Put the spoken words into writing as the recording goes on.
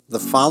The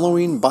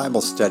following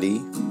Bible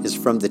study is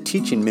from the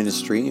teaching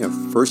ministry of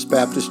First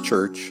Baptist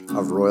Church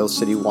of Royal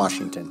City,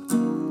 Washington.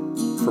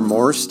 For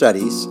more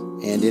studies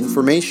and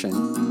information,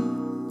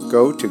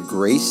 go to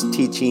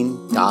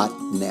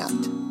graceteaching.net.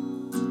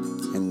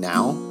 And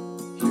now,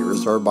 here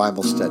is our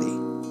Bible study.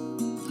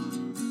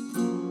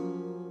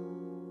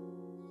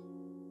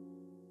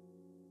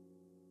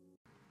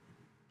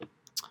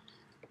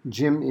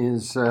 Jim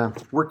is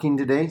working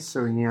today,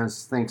 so he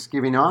has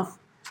Thanksgiving off.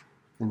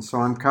 And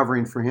so I'm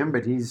covering for him,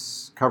 but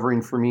he's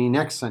covering for me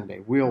next Sunday.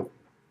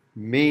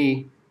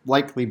 May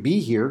likely be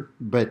here,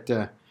 but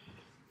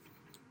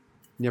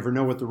never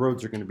know what the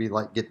roads are going to be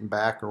like getting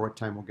back or what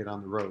time we'll get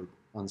on the road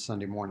on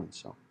Sunday morning.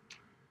 So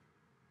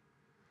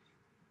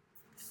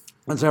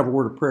let's have a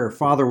word of prayer.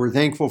 Father, we're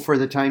thankful for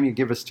the time you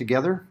give us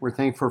together. We're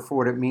thankful for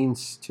what it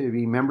means to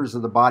be members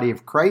of the body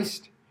of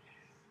Christ.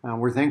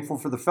 We're thankful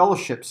for the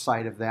fellowship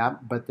side of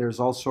that, but there's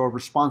also a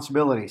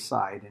responsibility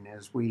side. And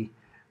as we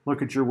look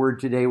at your word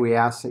today, we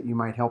ask that you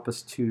might help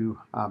us to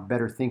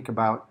better think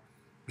about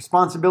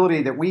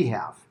responsibility that we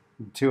have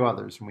to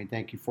others. And we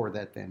thank you for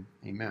that then.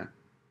 Amen.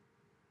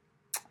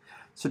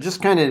 So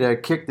just kind of to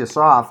kick this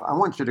off, I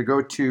want you to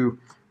go to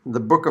the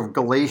book of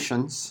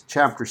Galatians,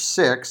 chapter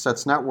 6.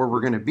 That's not where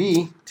we're going to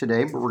be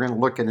today, but we're going to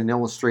look at an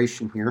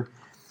illustration here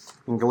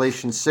in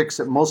Galatians 6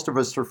 that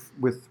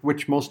with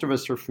which most of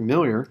us are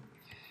familiar.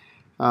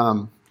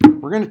 We're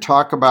going to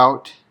talk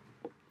about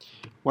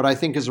what I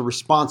think is a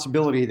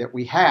responsibility that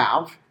we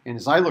have. And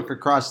as I look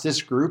across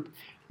this group,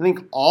 I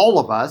think all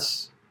of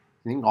us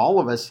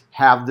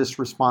have this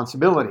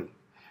responsibility.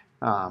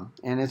 And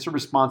it's a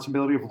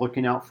responsibility of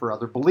looking out for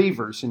other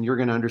believers. And you're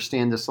going to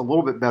understand this a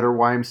little bit better,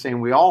 why I'm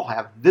saying we all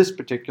have this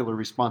particular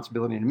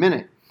responsibility in a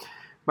minute.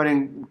 But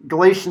in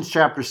Galatians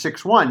chapter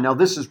 6:1, now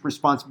this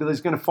responsibility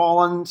is going to fall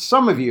on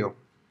some of you.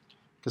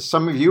 Because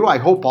some of you, I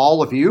hope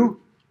all of you,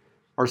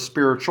 are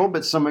spiritual,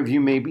 but some of you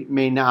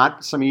may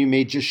not. Some of you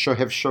may just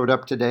have showed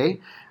up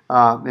today,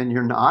 and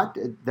you're not.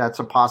 That's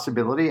a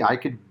possibility. I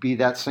could be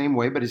that same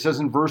way. But it says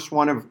in verse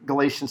 1 of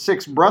Galatians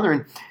 6,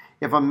 "Brethren,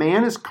 if a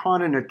man is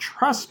caught in a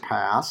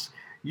trespass,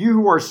 you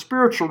who are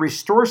spiritual,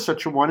 restore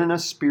such a one in a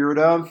spirit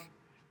of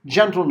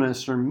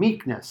gentleness or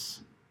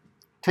meekness,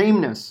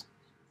 tameness,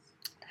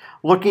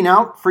 looking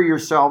out for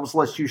yourselves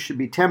lest you should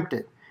be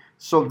tempted."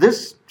 So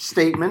this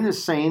statement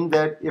is saying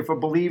that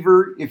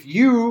if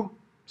you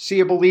see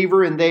a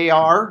believer and they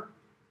are,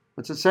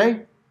 what's it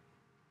say?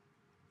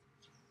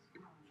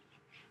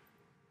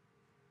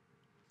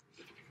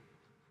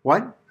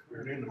 What?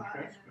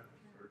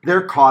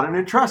 They're caught in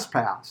a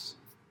trespass.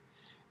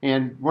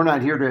 And we're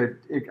not here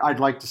I'd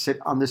like to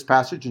sit on this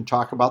passage and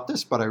talk about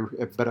this, but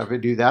if I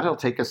do that, it'll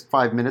take us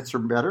 5 minutes or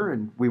better,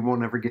 and we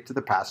won't ever get to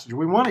the passage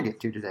we want to get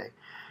to today.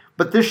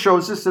 But this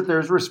shows us that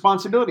there's a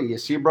responsibility. You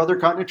see a brother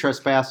caught in a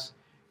trespass,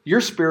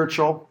 you're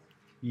spiritual,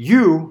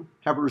 you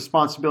have a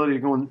responsibility to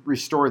go and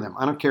restore them.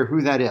 I don't care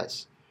who that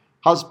is.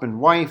 Husband,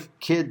 wife,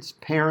 kids,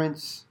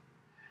 parents,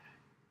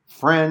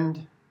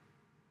 friend.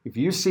 If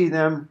you see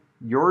them,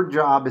 your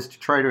job is to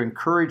try to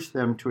encourage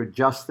them to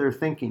adjust their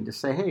thinking, to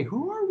say, hey,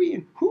 who are we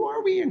in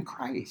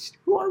Christ?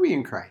 Who are we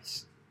in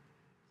Christ?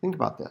 Think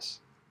about this.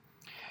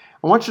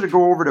 I want you to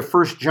go over to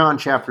 1 John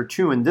chapter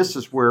 2, and this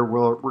is where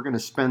we're going to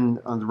spend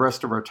the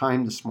rest of our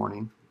time this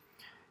morning.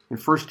 In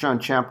 1 John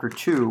chapter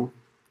 2,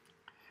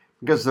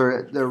 because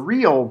the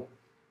real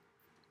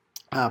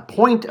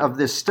point of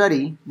this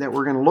study that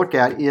we're going to look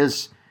at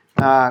is,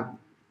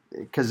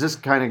 because this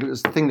kind of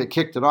is the thing that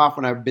kicked it off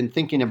when I've been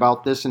thinking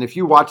about this, and if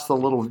you watch the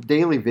little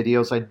daily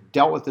videos, I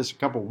dealt with this a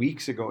couple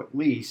weeks ago at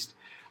least,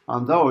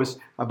 on those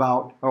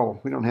about,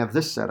 we don't have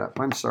this set up,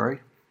 I'm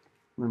sorry.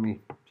 Let me,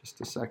 just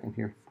a second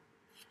here.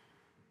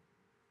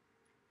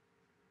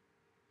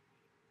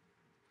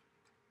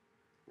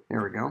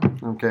 There we go,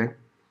 okay.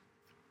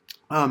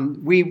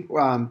 We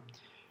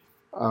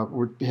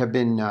have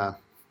been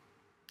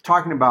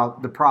talking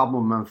about the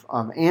problem of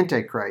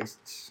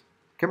antichrists.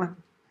 Come on.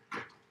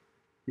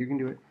 You can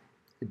do it.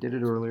 I did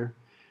it earlier.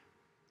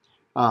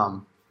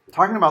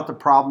 Talking about the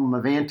problem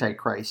of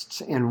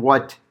antichrists and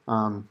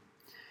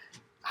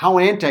how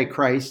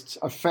antichrists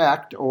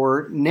affect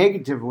or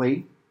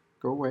negatively,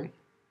 go away.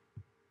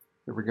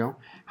 There we go.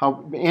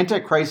 How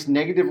antichrists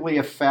negatively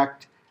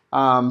affect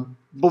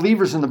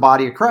believers in the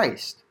body of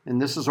Christ. And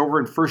this is over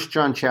in 1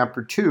 John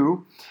chapter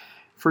 2.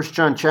 1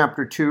 John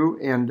chapter 2,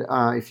 and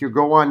if you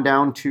go on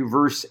down to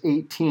verse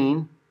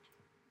 18,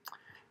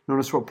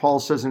 notice what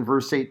Paul says in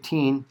verse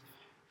 18.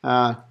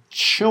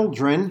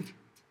 Children,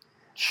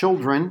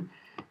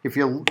 if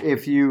you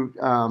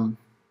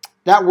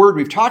that word,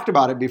 we've talked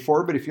about it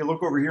before, but if you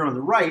look over here on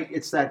the right,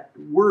 it's that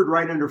word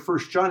right under 1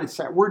 John, it's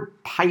that word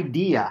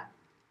paideia.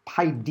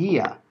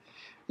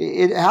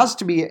 It has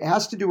to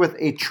do with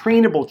a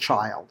trainable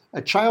child,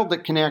 a child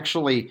that can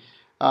actually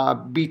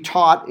be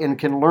taught and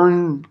can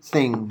learn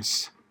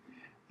things.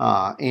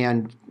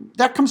 And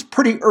that comes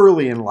pretty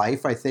early in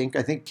life, I think.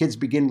 I think kids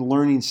begin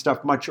learning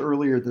stuff much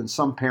earlier than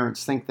some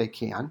parents think they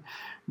can.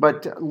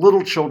 But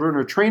little children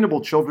or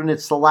trainable children,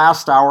 it's the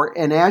last hour.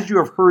 And as you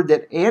have heard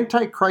that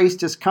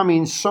Antichrist is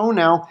coming, so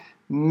now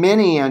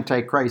many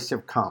antichrists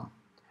have come.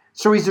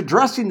 So he's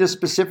addressing this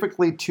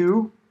specifically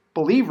to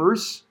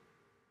believers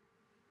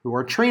who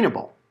are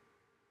trainable.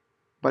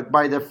 But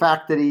by the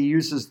fact that he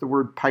uses the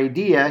word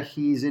paideia,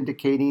 he's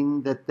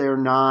indicating that they're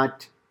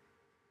not,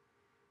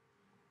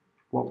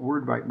 what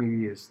word might we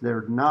use?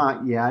 They're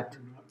not yet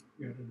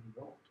an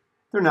adult.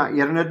 They're not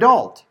yet an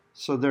adult.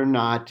 So they're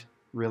not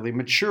really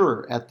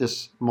mature at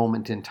this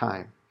moment in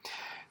time.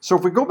 So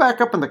if we go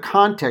back up in the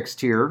context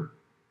here,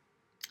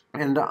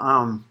 and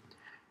I'm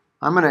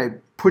going to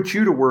put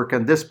you to work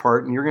on this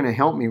part, and you're going to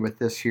help me with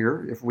this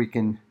here, if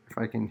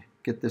I can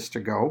get this to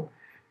go.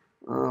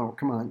 Oh,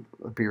 come on,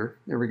 up here.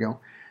 There we go.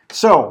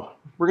 So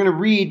we're going to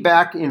read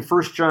back in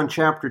 1 John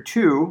chapter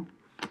 2,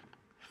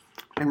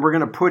 and we're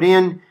going to put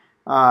in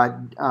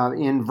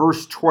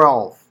verse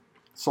 12.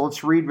 So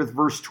let's read with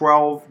verse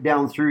 12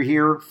 down through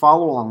here.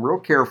 Follow along real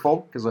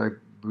careful, because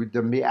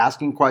I'm be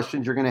asking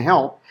questions. You're going to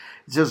help.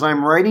 It says,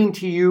 I'm writing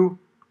to you,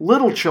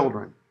 little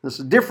children. This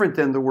is different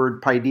than the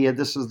word paideia.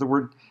 This is the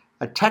word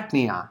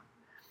teknia.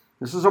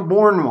 This is a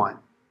born one.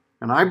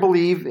 And I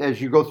believe, as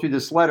you go through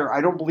this letter,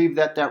 I don't believe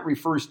that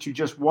refers to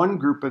just one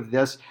group of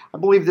this. I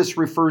believe this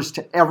refers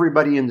to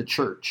everybody in the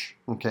church.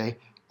 Okay?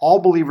 All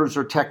believers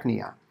are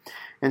teknia.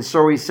 And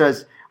so he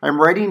says,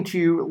 I'm writing to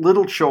you,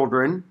 little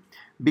children,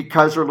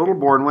 or little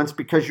born ones,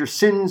 because your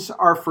sins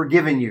are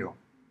forgiven you.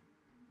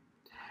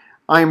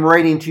 I am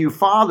writing to you,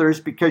 fathers,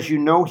 because you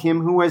know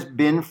him who has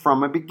been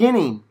from a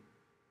beginning.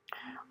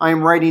 I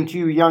am writing to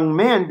you, young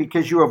men,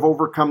 because you have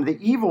overcome the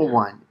evil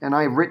one. And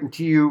I have written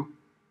to you,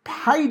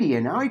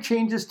 paideia. Now he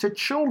changes to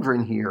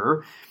children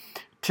here,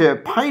 to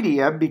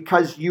paideia,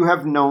 because you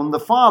have known the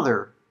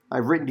Father.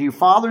 I've written to you,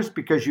 fathers,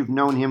 because you've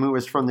known him who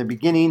is from the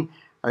beginning.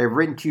 I have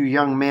written to you,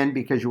 young men,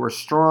 because you are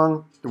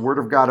strong. The word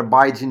of God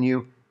abides in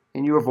you,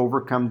 and you have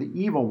overcome the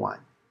evil one.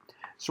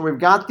 So we've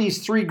got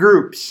these three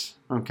groups,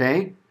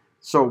 okay?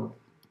 So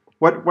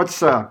what's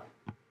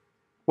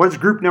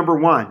group number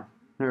one?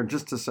 There,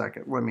 just a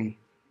second. Let me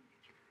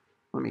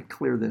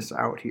clear this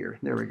out here.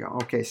 There we go.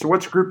 Okay, so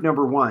what's group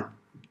number one?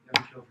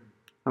 Young children.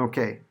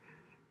 Okay.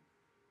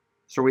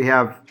 So we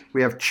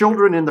have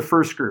children in the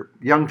first group,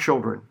 young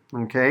children,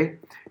 okay?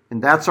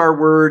 And that's our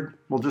word.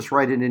 We'll just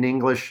write it in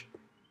English,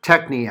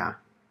 teknia,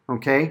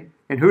 okay?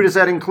 And who does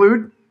that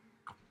include?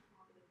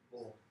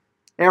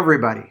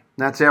 Everybody.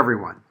 That's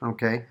everyone,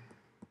 okay?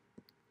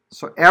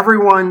 So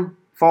everyone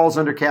falls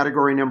under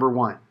category number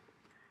one.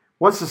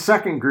 What's the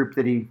second group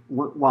that he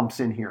lumps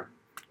in here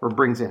or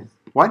brings in?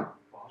 What?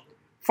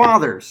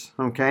 Fathers,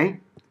 okay?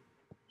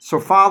 So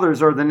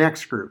fathers are the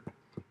next group,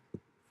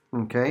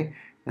 okay?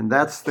 And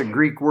that's the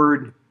Greek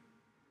word,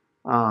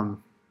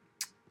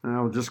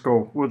 we'll just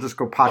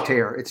go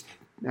pater. It's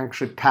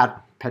actually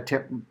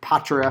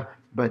patria,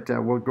 but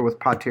we'll go with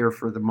pater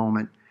for the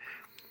moment,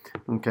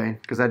 okay?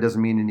 Because that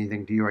doesn't mean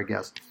anything to you, I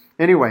guess.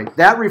 Anyway,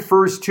 that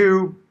refers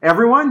to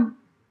everyone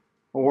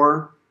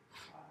or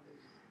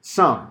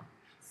some.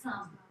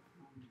 Some.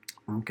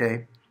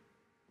 Okay.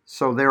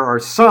 So there are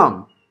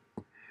some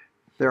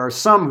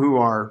who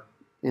are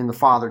in the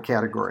father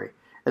category.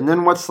 And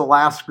then what's the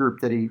last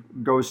group that he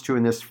goes to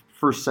in this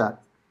first set?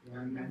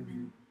 Young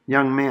men.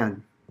 Young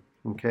men.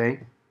 Okay.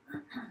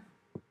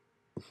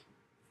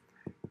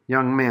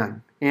 Young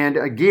men. And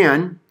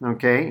again,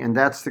 okay, and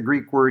that's the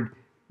Greek word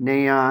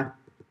nea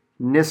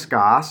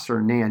niskos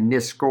or nea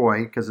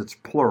niskoi because it's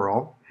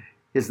plural.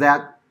 Is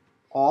that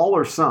all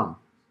or some?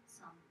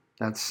 Some.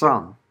 That's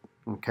some.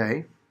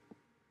 Okay.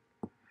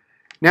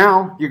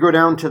 Now you go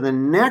down to the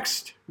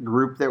next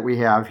group that we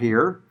have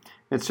here.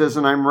 It says,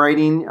 and I'm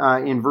writing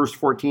in verse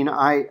 14,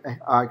 at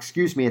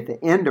the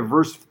end of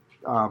verse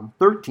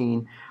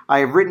 13, I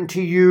have written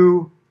to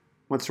you,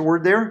 what's the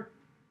word there?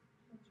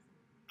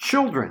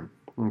 Children.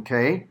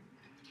 Okay.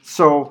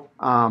 So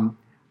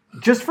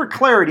just for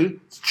clarity,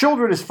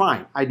 children is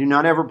fine. I do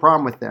not have a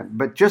problem with them.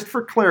 But just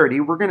for clarity,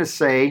 we're going to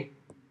say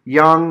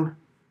young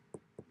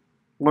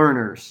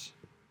learners.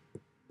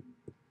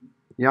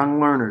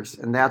 Young learners.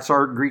 And that's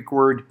our Greek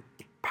word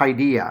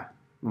paideia.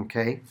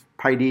 Okay?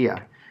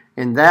 Paideia.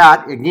 And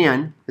that,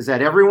 again, is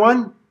that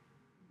everyone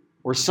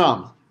or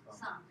some?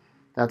 Some.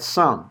 That's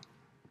some.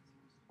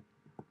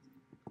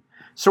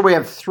 So we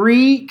have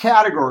four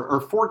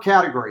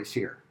categories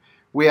here.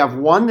 We have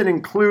one that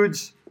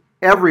includes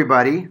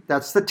everybody.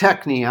 That's the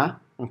teknia.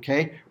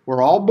 Okay?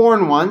 We're all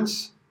born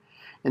ones.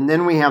 And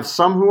then we have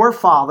some who are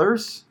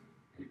fathers.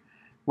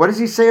 What does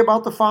he say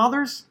about the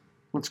fathers?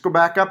 Let's go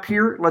back up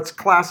here. Let's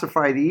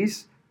classify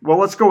these. Well,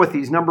 let's go with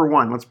these. Number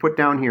one. Let's put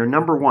down here.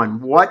 Number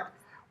one. What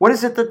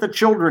is it that the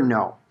children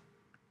know?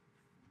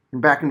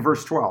 And back in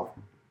verse 12.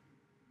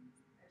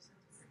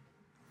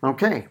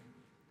 Okay.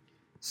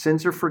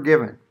 Sins are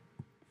forgiven.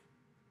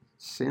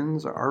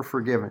 Sins are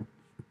forgiven.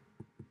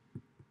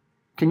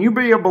 Can you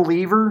be a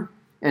believer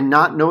and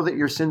not know that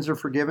your sins are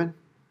forgiven?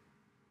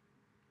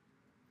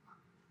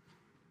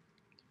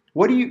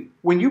 When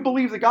you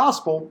believe the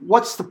gospel,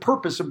 what's the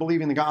purpose of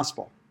believing the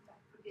gospel?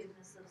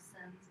 Forgiveness of sins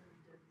and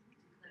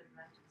declared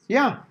righteous.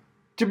 Yeah,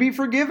 to be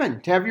forgiven,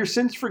 to have your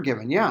sins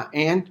forgiven. Yeah,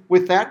 and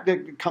with that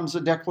comes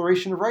a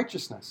declaration of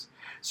righteousness.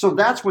 So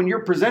that's when you're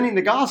presenting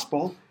the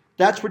gospel,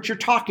 that's what you're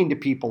talking to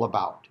people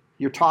about.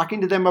 You're talking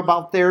to them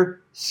about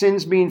their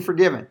sins being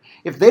forgiven.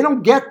 If they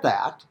don't get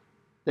that,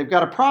 they've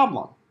got a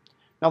problem.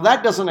 Now,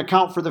 that doesn't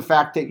account for the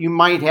fact that you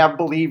might have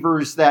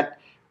believers that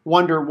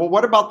wonder, well,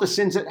 what about the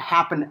sins that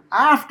happen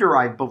after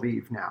I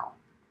believe now?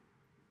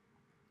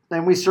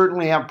 And we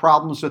certainly have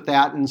problems with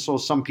that. And so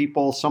some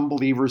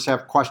believers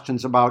have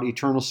questions about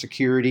eternal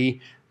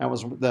security. That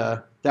was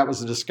the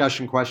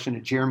discussion question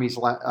at Jeremy's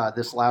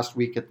this last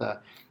week at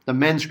the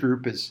men's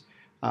group is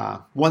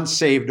once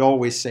saved,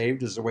 always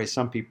saved is the way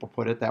some people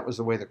put it. That was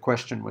the way the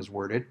question was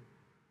worded.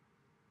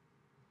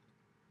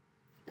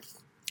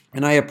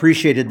 And I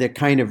appreciated that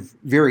kind of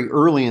very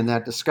early in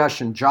that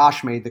discussion,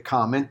 Josh made the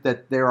comment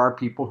that there are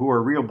people who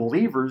are real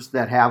believers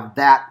that have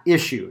that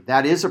issue.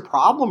 That is a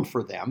problem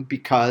for them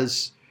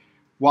because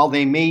while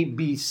they may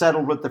be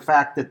settled with the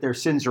fact that their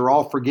sins are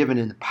all forgiven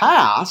in the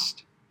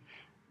past,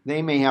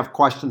 they may have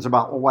questions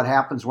about, well, what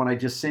happens when I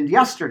just sinned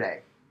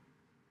yesterday?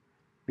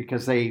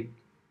 Because you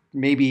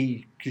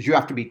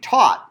have to be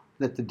taught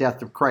that the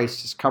death of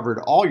Christ has covered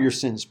all your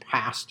sins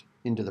past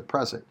into the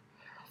present.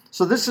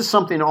 So this is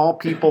something all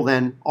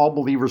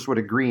believers would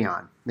agree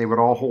on. They would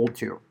all hold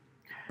to.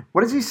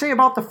 What does he say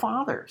about the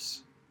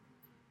fathers?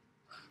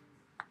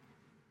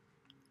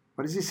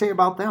 What does he say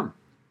about them?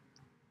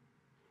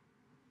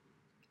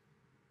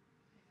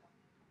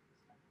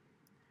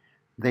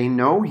 They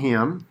know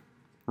him,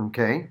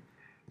 okay?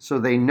 So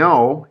they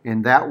know,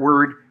 and that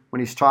word,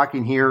 when he's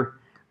talking here,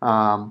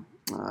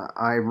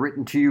 I've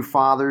written to you,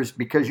 fathers,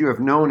 because you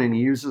have known, and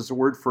he uses the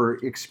word for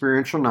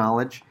experiential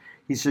knowledge.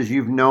 He says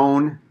you've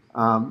known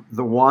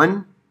the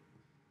one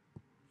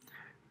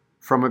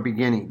from a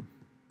beginning.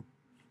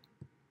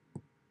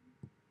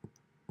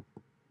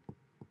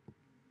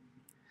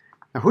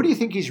 Now, who do you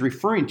think he's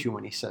referring to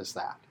when he says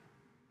that?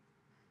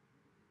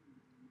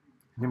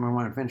 Anyone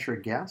want to venture a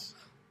guess?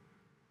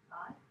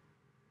 God.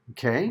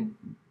 Okay.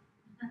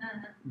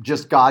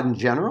 Just God in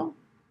general?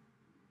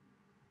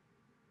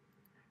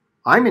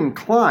 I'm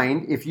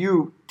inclined, if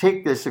you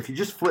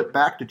just flip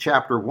back to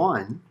chapter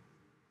 1,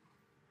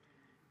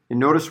 and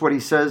notice what he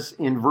says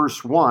in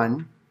verse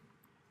 1,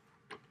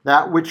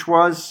 that which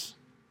was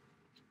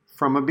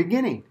from a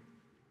beginning,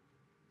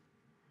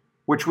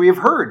 which we have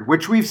heard,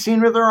 which we've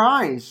seen with our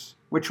eyes,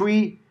 which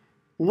we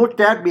looked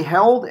at,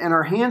 beheld, and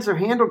our hands have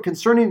handled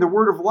concerning the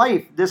word of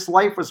life. This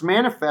life was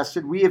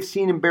manifested. We have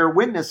seen and bear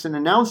witness and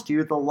announced to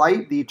you the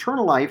light, the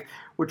eternal life,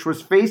 which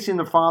was facing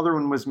the Father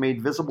and was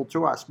made visible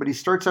to us. But he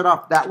starts it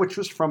off, that which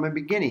was from a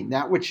beginning,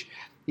 that which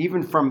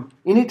even from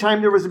any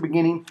time there was a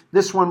beginning,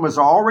 this one was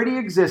already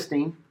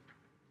existing.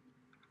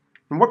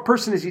 And what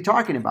person is he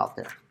talking about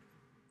there?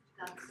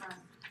 God the Son.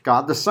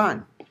 God the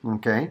Son.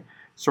 Okay.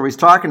 So he's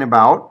talking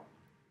about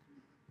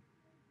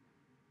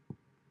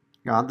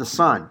God the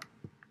Son.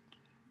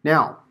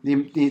 Now,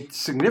 the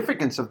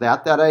significance of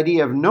that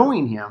idea of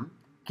knowing him,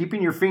 keeping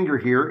your finger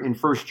here in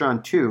 1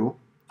 John 2,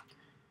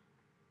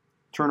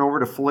 turn over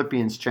to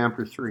Philippians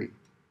chapter 3.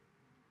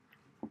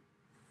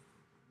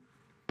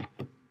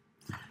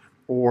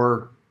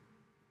 Or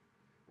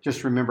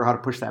just remember how to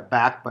push that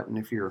back button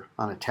if you're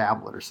on a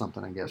tablet or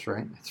something, I guess,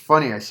 right? It's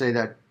funny I say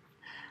that,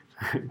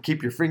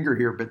 keep your finger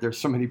here, but there's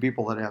so many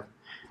people that have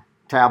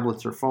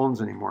tablets or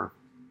phones anymore.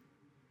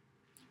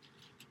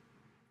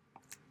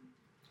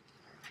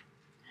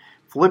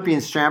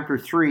 Philippians chapter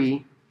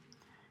 3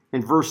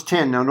 and verse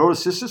 10. Now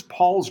notice this is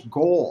Paul's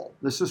goal.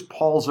 This is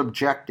Paul's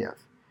objective.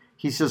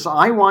 He says,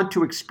 I want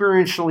to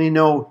experientially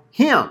know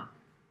him.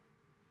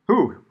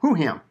 Who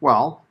him?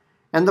 Well,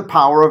 and the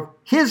power of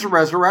his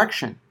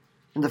resurrection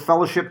and the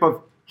fellowship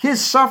of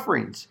his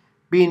sufferings,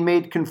 being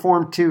made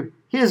conformed to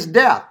his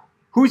death.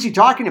 Who is he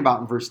talking about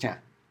in verse 10?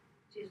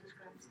 Jesus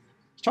Christ.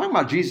 He's talking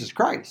about Jesus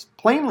Christ.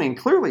 Plainly and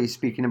clearly he's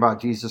speaking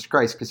about Jesus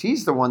Christ because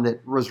he's the one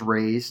that was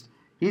raised.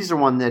 He's the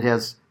one that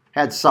has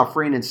had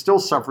suffering and still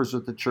suffers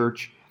with the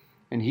church.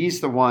 And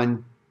he's the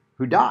one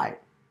who died.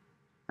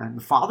 And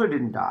the Father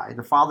didn't die.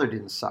 The Father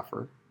didn't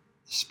suffer.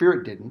 The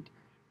Spirit didn't.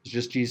 It's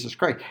just Jesus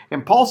Christ.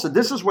 And Paul said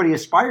this is what he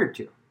aspired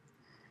to.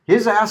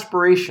 His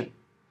aspiration,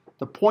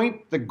 the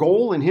point, the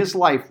goal in his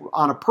life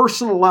on a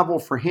personal level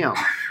for him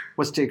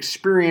was to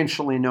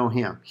experientially know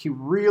him. He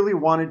really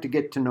wanted to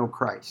get to know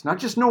Christ. Not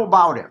just know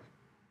about him.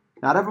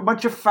 Not have a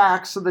bunch of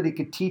facts so that he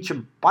could teach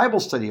a Bible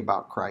study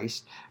about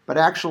Christ, but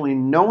actually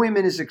know him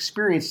in his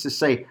experience to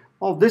say,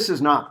 oh, this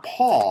is not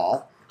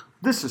Paul,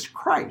 this is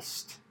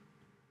Christ.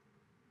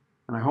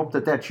 And I hope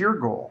that that's your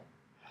goal.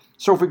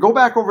 So if we go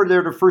back over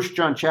there to 1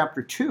 John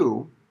chapter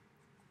 2,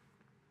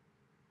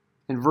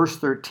 in verse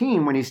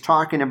 13, when he's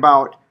talking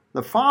about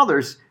the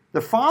fathers,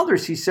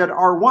 he said,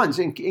 are ones.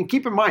 And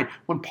keep in mind,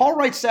 when Paul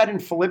writes that in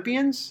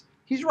Philippians,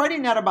 he's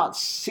writing that about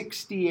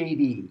 60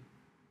 AD.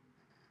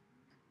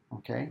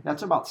 Okay,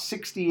 that's about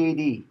 60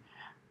 AD.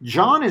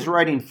 John is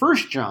writing 1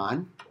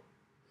 John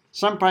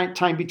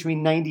sometime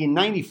between 90 and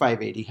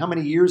 95 AD. How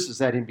many years is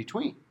that in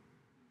between?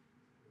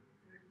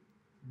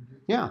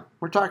 Yeah,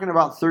 we're talking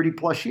about 30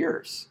 plus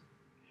years.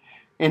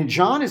 And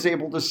John is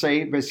able to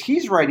say, because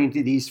he's writing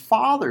to these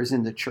fathers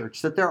in the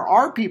church, that there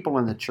are people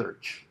in the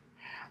church,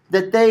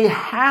 that they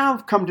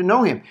have come to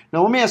know him.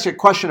 Now, let me ask you a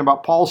question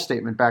about Paul's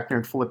statement back there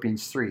in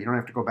Philippians 3. You don't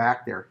have to go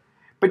back there.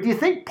 But do you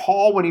think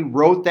Paul, when he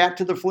wrote that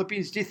to the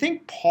Philippians, do you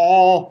think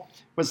Paul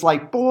was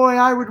like, boy,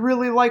 I would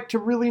really like to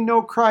really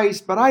know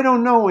Christ, but I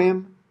don't know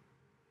him?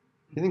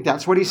 Do you think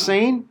that's what he's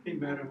saying? He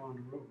met him on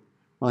the road.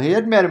 Well, he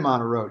had met him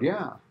on a road,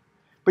 yeah.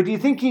 But do you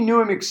think he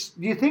knew him,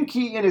 do you think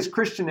he, in his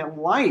Christian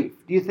life,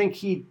 do you think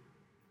he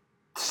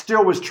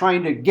still was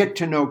trying to get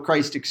to know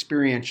Christ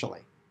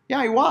experientially?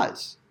 Yeah, he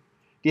was.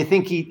 Do you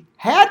think he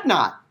did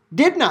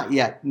not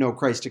yet know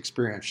Christ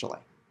experientially?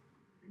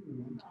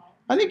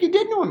 I think he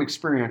did know him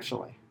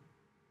experientially.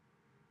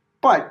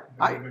 But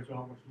I was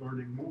always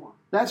learning more.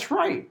 that's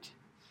right.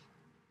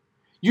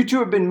 You two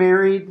have been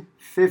married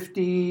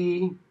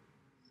 58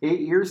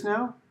 years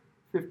now?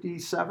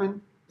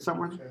 57?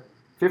 Somewhere?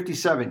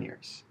 57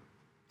 years.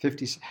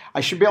 50.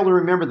 I should be able to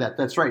remember that.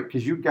 That's right,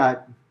 because you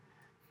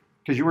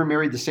were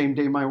married the same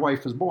day my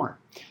wife was born.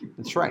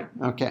 That's right.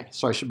 Okay,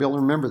 so I should be able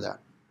to remember that.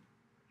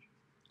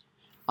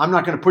 I'm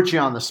not going to put you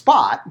on the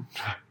spot,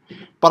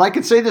 but I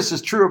could say this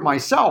is true of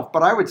myself,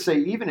 but I would say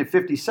even at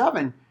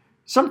 57,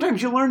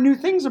 sometimes you learn new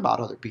things about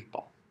other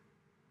people.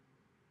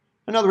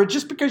 In other words,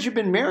 just because you've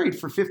been married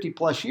for 50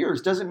 plus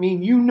years doesn't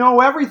mean you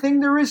know everything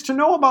there is to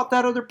know about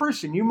that other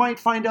person. You might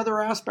find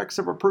other aspects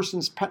of a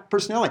person's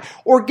personality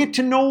or get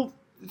to know,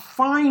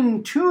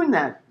 fine-tune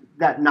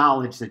that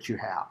knowledge that you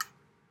have.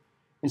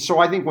 And so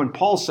I think when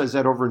Paul says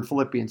that over in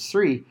Philippians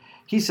 3,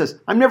 he says,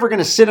 I'm never going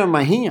to sit on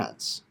my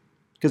hands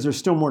because there's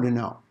still more to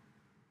know.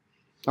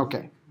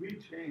 Okay. We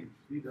changed.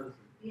 He doesn't.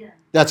 Yeah.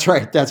 That's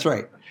right. That's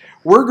right.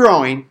 We're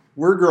growing,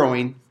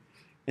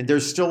 and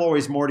there's still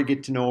always more to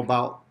get to know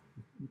about,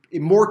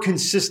 more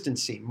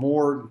consistency,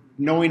 more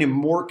knowing him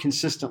more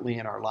consistently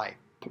in our life.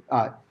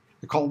 I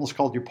almost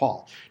called you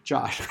Paul.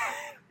 Josh.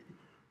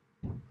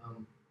 I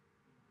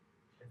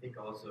think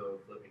also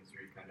Philippians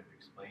 3 kind of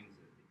explains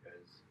it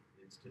because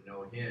it's to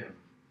know him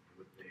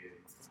with the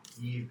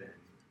even.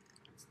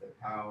 It's the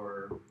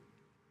power of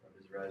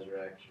his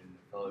resurrection,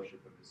 the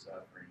fellowship of his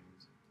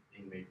sufferings,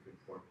 being made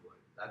conformed to it.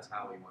 That's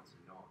how he wants to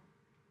know him.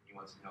 He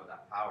wants to know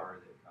that power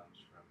that comes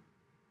from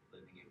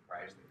living in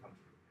Christ, that comes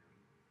from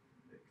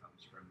him, that comes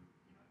from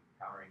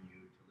empowering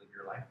you to live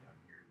your life down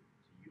here,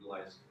 to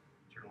utilize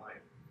eternal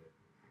life,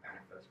 to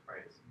manifest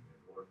Christ, to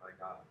glorify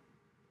God.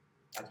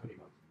 That's what he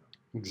wants to know.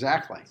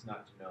 Exactly. It's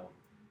not to know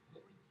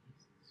what would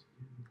Jesus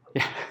do?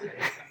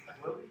 Yeah.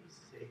 What would he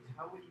say?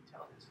 How would he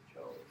tell his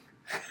joke?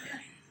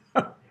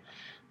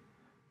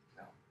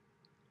 No.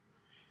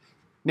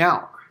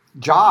 Now,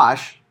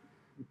 Josh,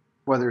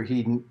 whether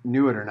he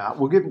knew it or not,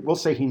 we'll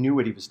say he knew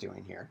what he was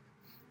doing here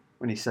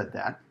when he said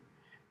that.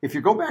 If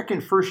you go back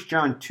in 1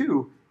 John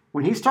 2,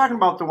 when he's talking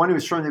about the one who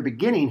was from the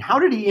beginning, how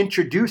did he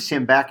introduce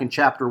him back in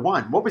chapter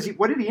 1? What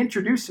did he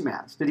introduce him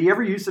as? Did he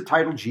ever use the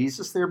title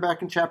Jesus there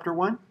back in chapter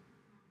 1?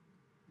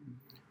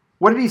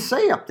 What did he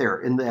say up there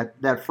in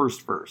that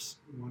first verse?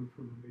 The one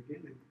from the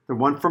beginning. The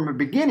one from the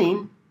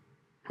beginning.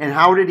 And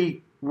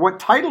what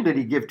title did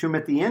he give to him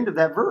at the end of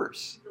that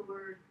verse? The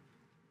word.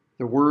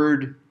 The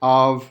word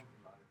of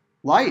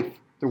life.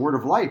 The word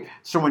of life.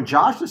 So when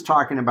Josh is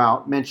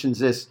mentions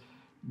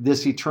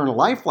this eternal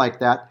life like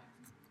that,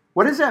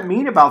 what does that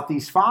mean about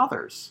these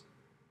fathers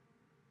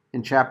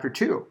in chapter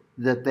 2?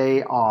 That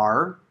they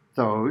are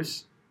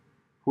those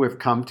who have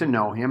come to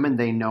know him and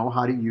they know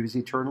how to use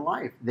eternal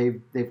life.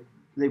 They've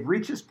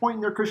reached this point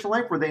in their Christian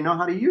life where they know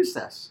how to use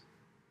this.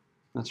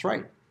 That's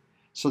right.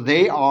 So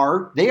they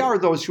are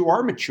those who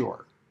are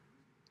mature.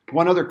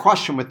 One other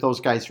question with those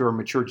guys who are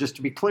mature, just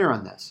to be clear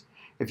on this.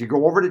 If you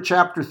go over to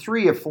chapter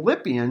 3 of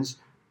Philippians,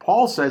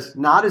 Paul says,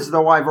 not as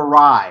though I've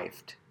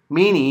arrived.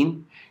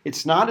 Meaning,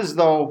 it's not as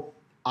though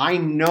I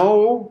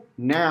know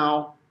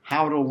now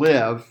how to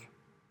live.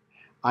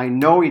 I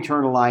know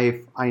eternal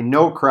life. I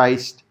know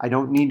Christ. I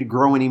don't need to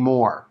grow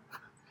anymore.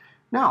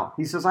 No,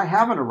 he says, I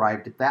haven't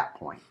arrived at that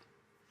point.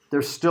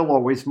 There's still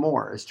always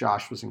more, as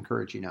Josh was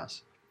encouraging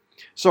us.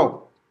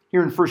 So,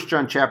 here in 1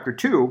 John chapter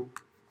 2,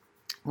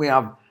 we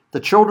have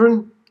the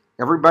children,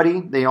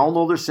 everybody, they all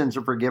know their sins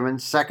are forgiven.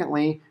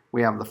 Secondly,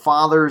 we have the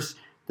fathers,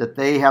 that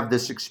they have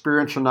this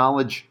experiential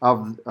knowledge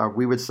of,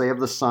 we would say, of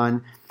the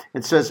Son.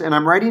 It says, and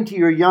I'm writing to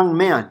your young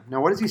men. Now,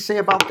 what does he say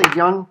about the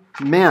young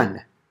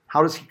men?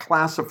 How does he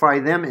classify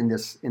them in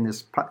this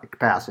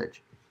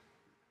passage?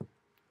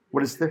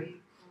 What is the...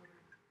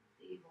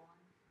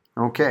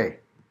 Okay.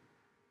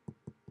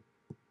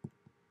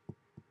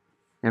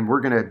 And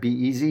we're going to be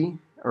easy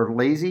or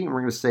lazy, and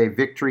we're going to say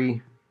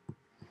victory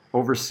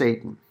over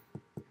Satan.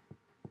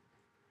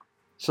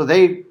 So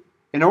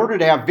in order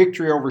to have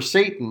victory over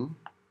Satan,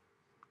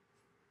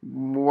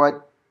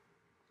 what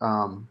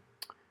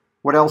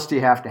else do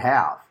you have to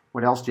have?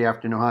 What else do you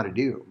have to know how to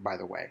do, by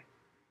the way?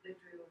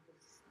 Victory over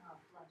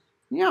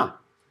flesh.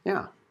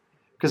 Yeah.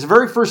 Because the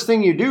very first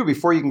thing you do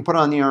before you can put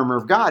on the armor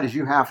of God is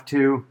you have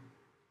to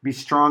be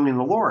strong in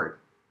the Lord.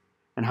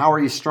 And how are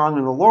you strong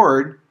in the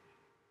Lord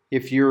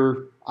if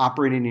you're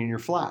operating in your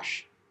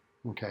flesh?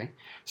 Okay,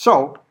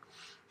 so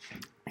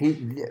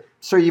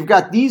so you've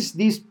got these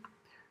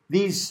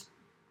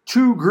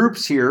two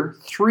groups here,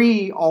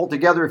 three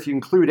altogether if you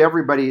include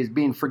everybody as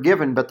being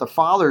forgiven, but the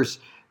Father's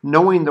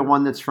knowing the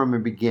one that's from the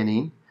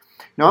beginning.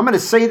 Now I'm going to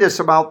say this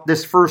about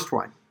this first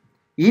one.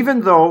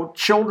 Even though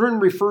children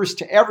refers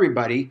to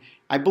everybody,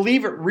 I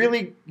believe it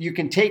really, you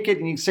can take it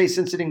and you can say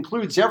since it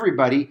includes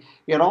everybody,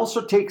 it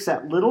also takes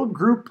that little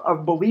group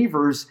of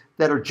believers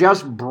that are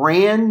just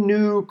brand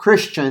new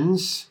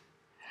Christians,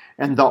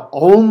 and the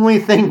only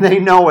thing they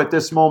know at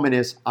this moment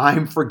is,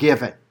 I'm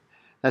forgiven.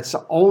 That's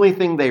the only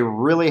thing they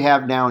really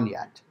have down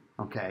yet,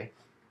 okay?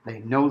 They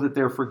know that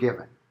they're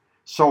forgiven.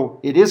 So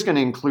it is going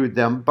to include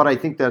them, but I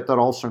think that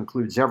also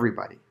includes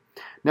everybody.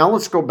 Now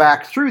let's go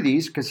back through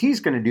these because he's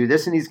going to do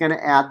this, and he's going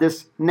to add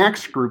this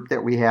next group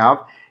that we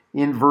have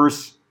in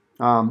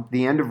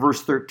the end of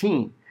verse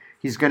 13.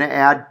 He's going to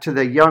add to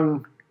the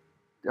young,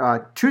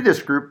 to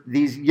this group,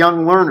 these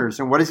young learners.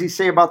 And what does he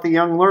say about the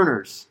young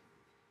learners?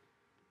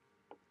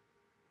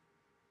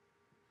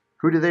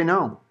 Who do they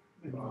know?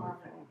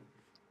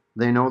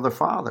 They know the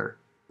Father.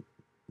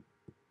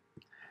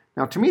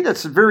 Now, to me,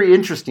 that's very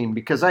interesting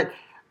because I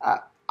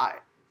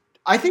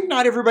think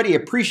not everybody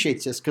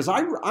appreciates this because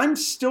I'm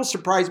still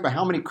surprised by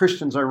how many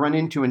Christians I run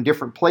into in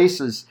different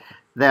places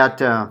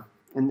that,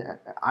 and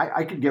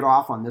I could get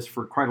off on this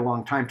for quite a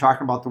long time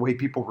talking about the way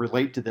people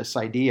relate to this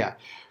idea.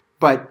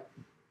 But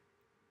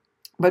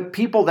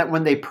people that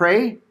when they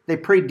pray,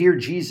 Dear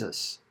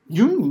Jesus.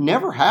 You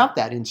never have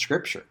that in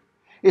Scripture.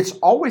 It's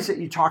always that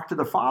you talk to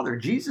the Father.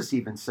 Jesus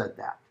even said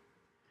that.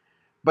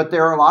 But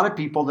there are a lot of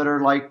people that are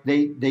like,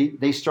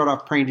 they start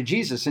off praying to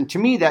Jesus. And to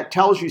me, that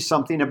tells you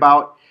something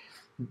about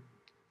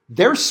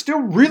they're still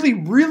really,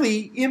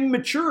 really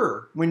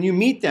immature when you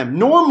meet them,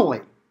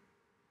 normally,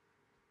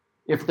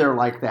 if they're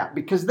like that.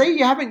 Because they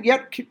haven't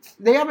yet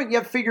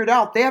figured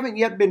out, they haven't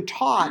yet been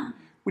taught.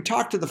 We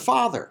talk to the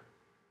Father.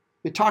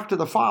 They talk to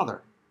the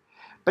Father.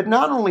 But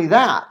not only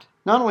that,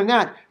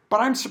 but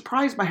I'm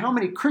surprised by how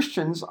many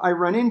Christians I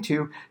run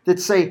into that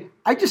say,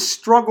 I just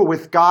struggle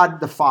with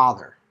God the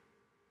Father.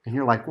 And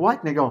you're like, what?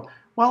 And they go,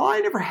 well, I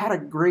never had a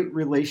great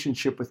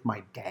relationship with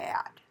my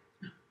dad.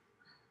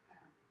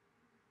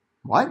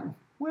 What?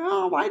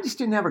 Well, I just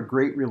didn't have a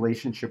great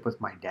relationship with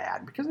my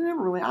dad because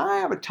I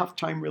have a tough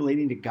time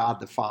relating to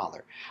God the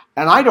Father.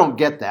 And I don't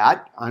get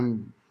that.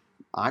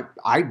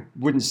 I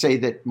wouldn't say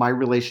that my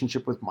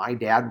relationship with my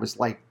dad was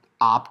like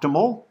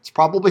optimal. It's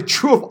probably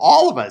true of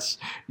all of us.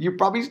 You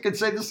probably could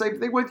say the same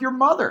thing with your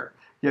mother.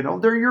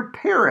 They're your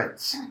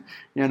parents,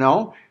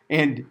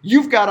 and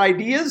you've got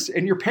ideas,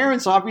 and your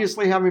parents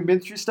obviously having been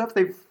through stuff,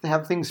 they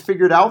have things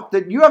figured out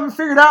that you haven't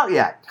figured out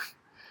yet.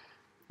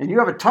 And you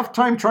have a tough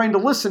time trying to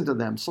listen to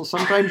them. So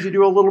sometimes you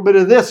do a little bit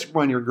of this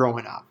when you're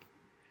growing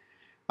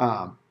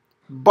up.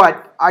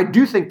 But I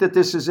do think that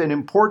this is a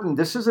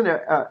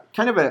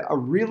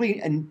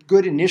really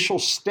good initial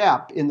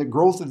step in the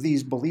growth of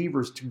these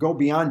believers to go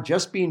beyond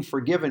just being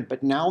forgiven,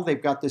 but now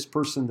they've got this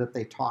person that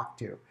they talk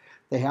to.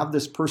 They have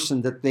this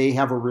person that they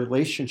have a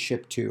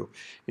relationship to.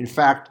 In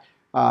fact,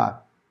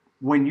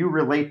 when you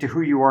relate to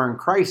who you are in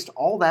Christ,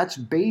 all that's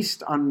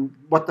based on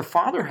what the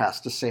Father has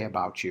to say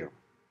about you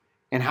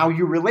and how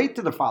you relate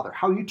to the Father,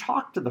 how you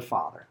talk to the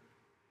Father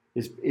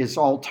is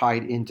all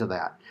tied into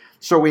that.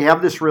 So we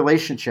have this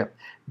relationship.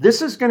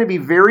 This is going to be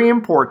very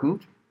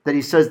important that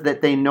he says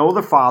that they know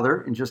the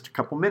Father in just a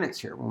couple minutes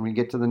here when we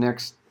get to the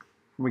next,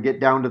 when we get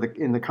down to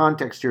in the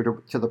context here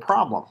to the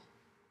problem.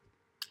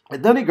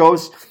 And then he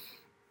goes,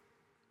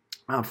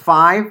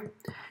 5,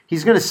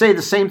 he's going to say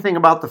the same thing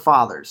about the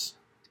fathers.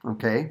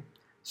 Okay,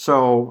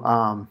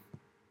 so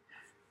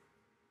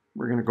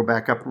we're going to go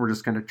back up and we're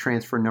just going to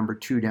transfer number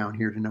 2 down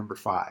here to number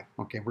 5.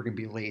 Okay, we're going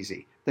to be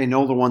lazy. They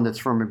know the one that's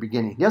from the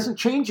beginning. He doesn't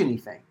change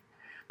anything.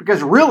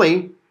 Because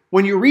really,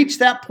 when you reach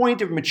that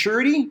point of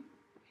maturity,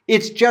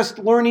 it's just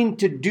learning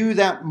to do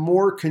that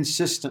more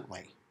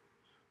consistently,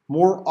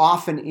 more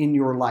often in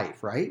your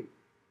life, right?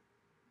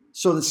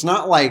 So it's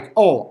not like,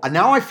 oh,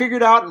 now I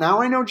figured out,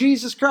 now I know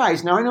Jesus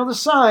Christ, now I know the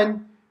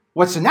Son.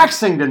 What's the next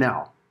thing to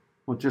know?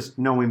 Well, just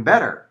know Him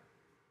better.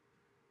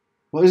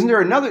 Well, isn't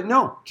there another?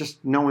 No,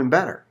 just know Him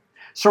better.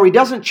 So He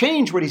doesn't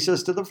change what He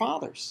says to the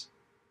fathers.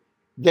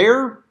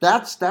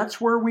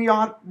 That's where we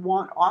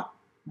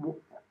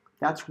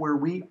that's where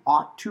we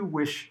ought to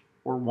wish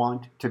or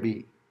want to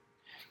be.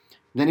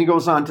 Then he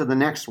goes on to the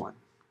next one.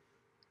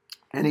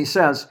 And he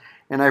says,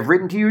 and I've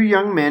written to you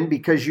young men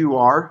because you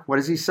are, what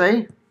does he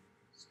say?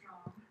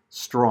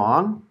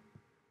 Strong.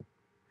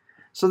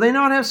 So they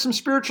now have some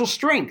spiritual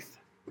strength.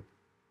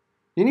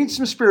 You need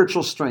some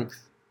spiritual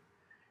strength.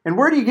 And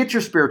where do you get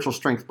your spiritual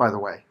strength, by the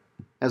way,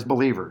 as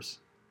believers?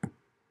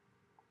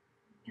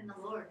 In the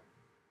Lord.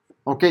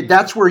 Okay,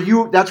 that's where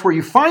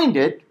you find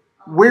it.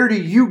 Where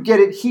do you get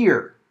it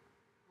here?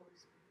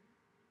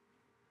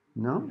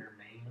 No? Inner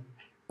man.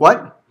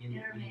 What?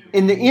 Inner man.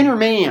 In the inner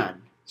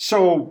man.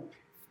 So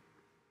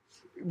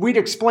we'd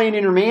explain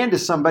inner man to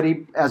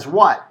somebody as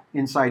what?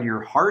 Inside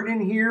your heart in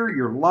here,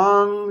 your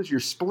lungs,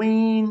 your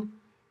spleen,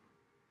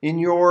 in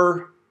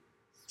your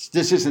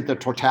This isn't the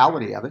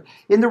totality of it.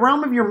 In the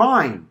realm of your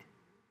mind.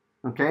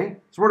 Okay?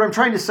 So what I'm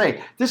trying to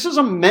say, this is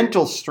a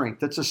mental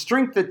strength. It's a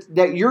strength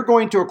that you're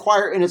going to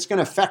acquire, and it's going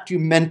to affect you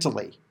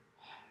mentally.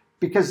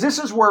 Because this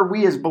is where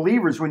we as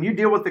believers, when you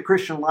deal with the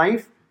Christian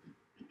life,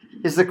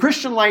 is the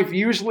Christian life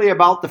usually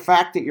about the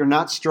fact that you're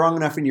not strong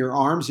enough in your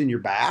arms and your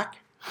back?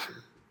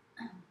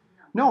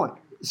 No,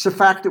 it's the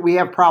fact that we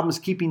have problems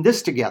keeping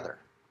this together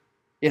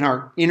in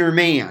our inner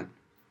man.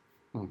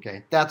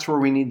 Okay, that's where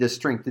we need this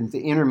strength, in the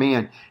inner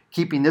man,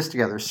 keeping this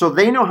together. So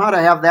they know how to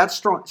have that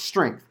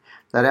strength.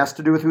 That has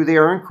to do with who they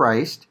are in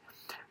Christ.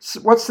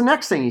 So what's the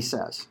next thing he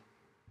says?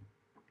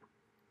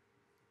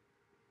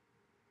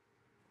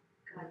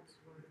 God's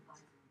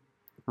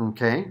word.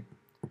 Okay,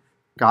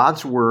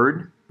 God's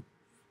word,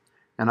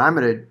 and I'm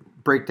going to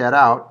break that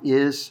out,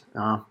 is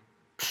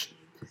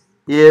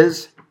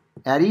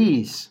at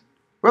ease.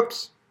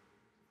 Whoops,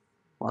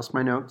 lost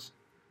my notes.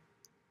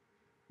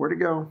 Where'd it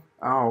go?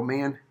 Oh,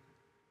 man.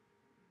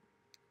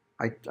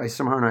 I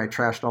somehow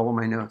trashed all of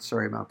my notes.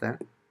 Sorry about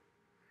that.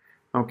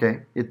 Okay,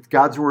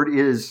 God's word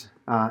is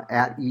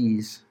at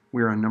ease.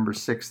 We're on number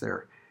 6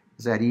 there.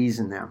 Is at ease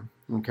in them.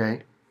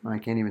 Okay, I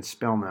can't even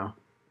spell now.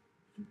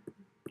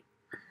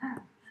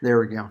 There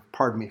we go.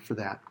 Pardon me for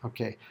that.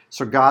 Okay,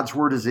 so God's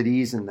word is at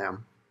ease in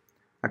them.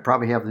 I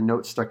probably have the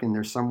note stuck in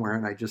there somewhere,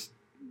 and I just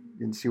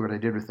didn't see what I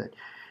did with it.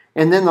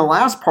 And then the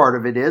last part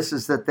of it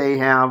is that they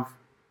have,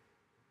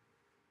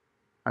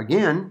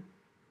 again,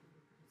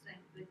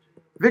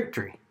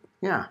 victory.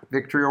 Yeah,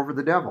 victory over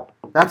the devil.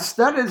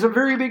 That is a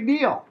very big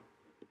deal.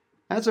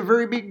 That's a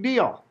very big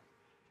deal.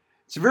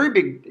 It's a very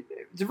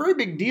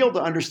big deal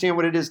to understand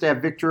what it is to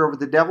have victory over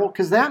the devil,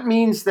 because that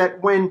means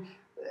that when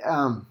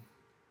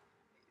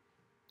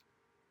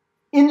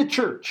in the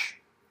church,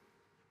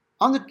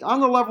 on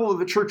the level of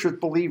the church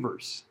with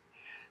believers,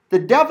 the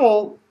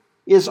devil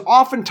is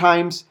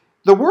oftentimes,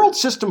 the world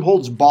system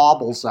holds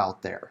baubles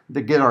out there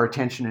that get our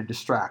attention and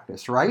distract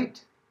us,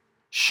 right?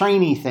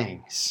 Shiny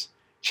things.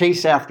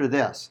 Chase after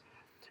this.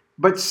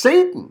 But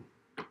Satan,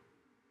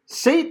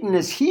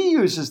 as he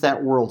uses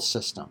that world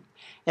system,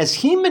 as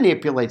he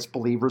manipulates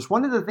believers,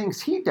 one of the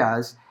things he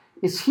does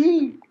is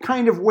he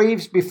kind of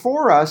waves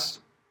before us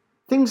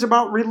things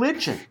about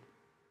religion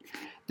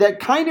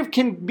that kind of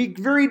can be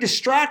very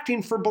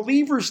distracting for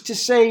believers to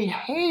say,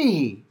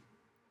 hey,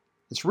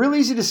 it's real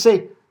easy to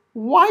say,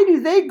 why do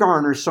they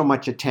garner so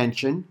much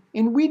attention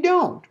and we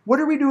don't?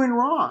 What are we doing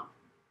wrong?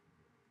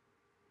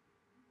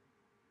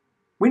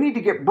 We need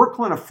to get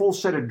Brooklyn a full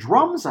set of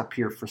drums up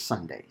here for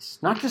Sundays,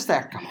 not just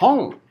that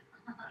cajon.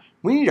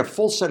 We need a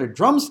full set of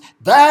drums.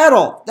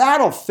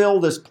 That'll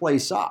fill this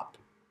place up.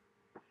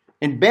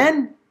 And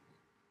Ben,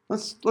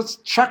 let's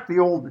chuck the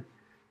old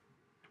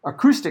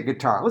acoustic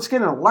guitar. Let's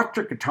get an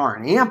electric guitar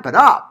and amp it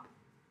up.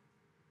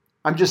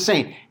 I'm just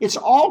saying, it's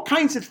all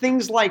kinds of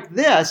things like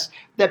this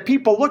that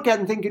people look at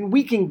and thinking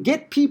we can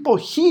get people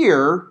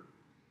here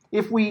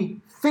if we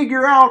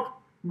figure out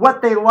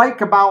what they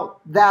like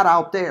about that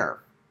out there.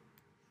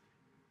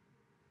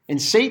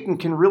 And Satan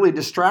can really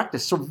distract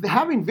us. So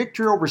having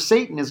victory over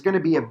Satan is going to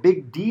be a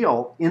big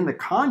deal in the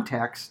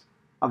context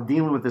of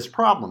dealing with this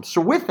problem.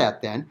 So with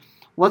that then,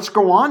 let's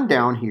go on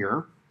down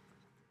here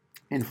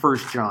in 1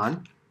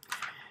 John.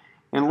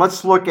 And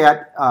let's look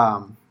at,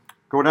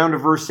 go down to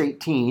verse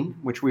 18,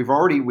 which we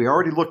already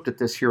looked at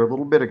this here a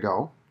little bit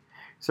ago.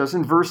 It says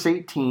in verse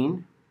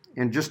 18,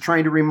 and just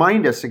trying to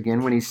remind us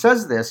again, when he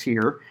says this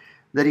here,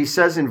 that he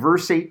says in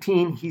verse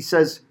 18, he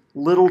says,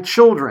 little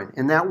children.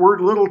 And that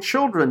word little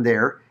children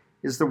there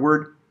is the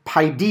word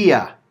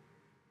paideia.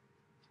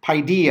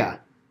 Paideia.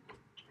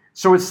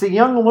 So it's the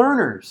young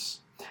learners.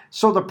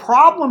 So the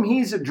problem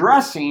he's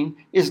addressing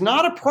is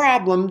not a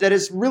problem that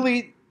is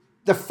really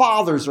the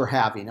fathers are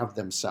having of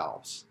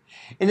themselves.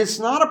 And it's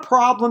not a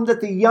problem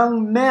that the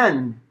young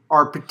men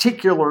are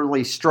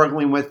particularly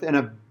struggling with in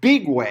a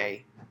big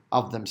way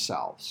of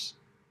themselves,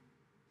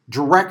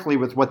 directly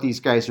with what these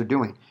guys are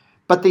doing.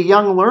 But the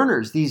young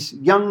learners, these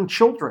young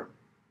children,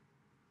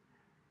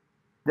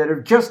 that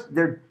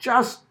they're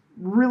just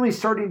really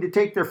starting to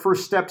take their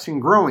first steps in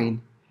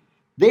growing,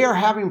 they are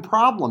having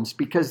problems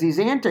because these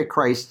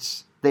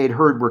antichrists they'd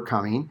heard were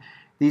coming.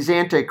 These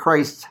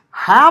antichrists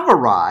have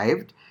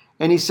arrived,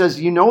 and he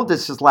says, you know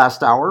this is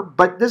last hour,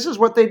 but this is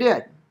what they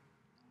did.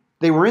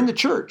 They were in the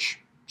church.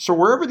 So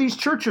wherever these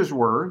churches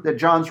were that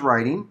John's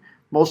writing,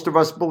 most of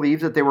us believe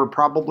that they were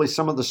probably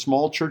some of the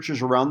small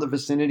churches around the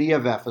vicinity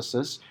of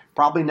Ephesus,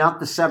 probably not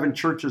the 7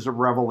 churches of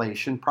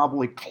Revelation,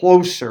 probably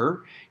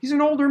closer. He's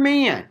an older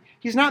man.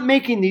 He's not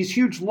making these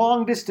huge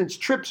long-distance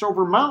trips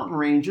over mountain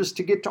ranges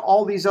to get to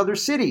all these other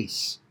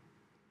cities.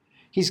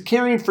 He's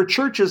caring for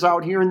churches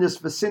out here in this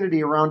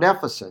vicinity around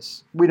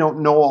Ephesus. We don't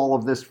know all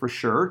of this for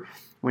sure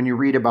when you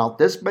read about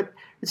this, but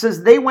it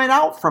says they went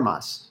out from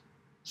us.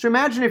 So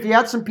imagine if you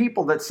had some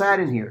people that sat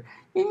in here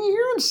and you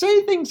hear them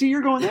say things and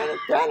you're going, that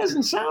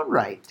doesn't sound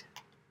right.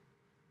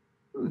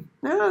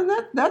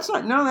 No, that's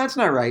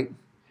not right.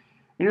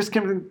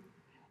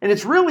 And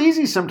it's real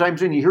easy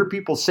sometimes when you hear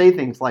people say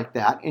things like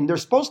that, and they're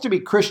supposed to be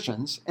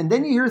Christians, and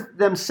then you hear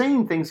them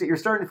saying things that you're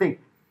starting to think,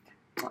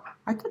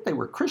 I thought they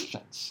were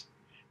Christians.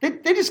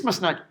 They just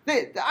must not,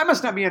 I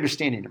must not be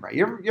understanding them right.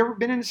 You ever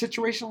been in a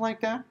situation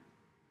like that?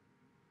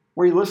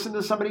 Where you listen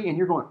to somebody and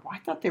you're going, well, I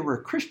thought they were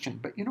a Christian,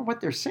 but you know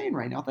what they're saying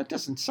right now? That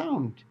doesn't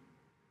sound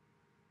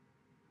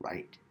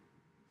right.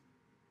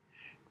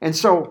 And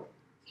so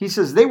he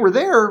says they were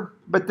there,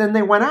 but then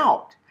they went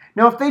out.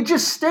 Now, if they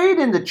just stayed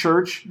in the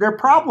church, their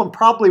problem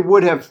probably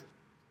would have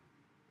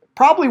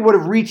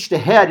reached a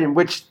head in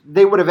which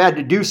they would have had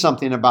to do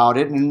something about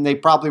it, and they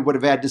probably would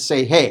have had to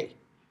say, hey,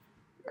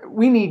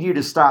 we need you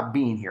to stop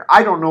being here.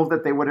 I don't know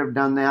that they would have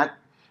done that,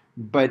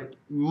 but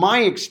my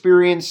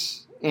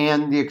experience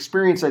and the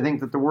experience I think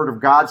that the Word of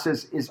God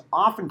says is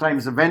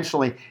oftentimes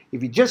eventually,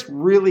 if you just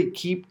really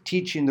keep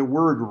teaching the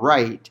Word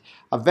right,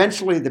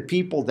 eventually the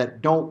people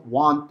that don't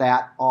want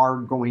that are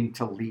going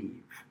to leave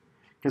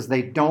because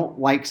they don't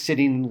like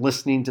sitting and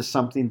listening to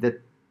something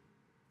that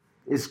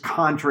is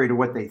contrary to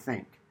what they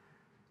think,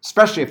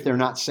 especially if they're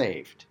not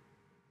saved.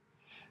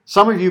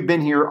 Some of you have been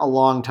here a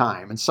long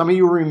time, and some of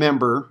you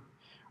remember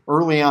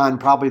early on,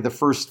 probably the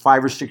first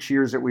 5 or 6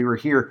 years that we were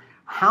here,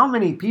 how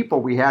many people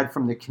we had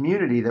from the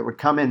community that would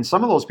come in.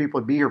 Some of those people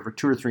would be here for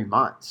 2 or 3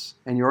 months,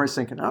 and you're always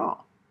thinking,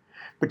 oh.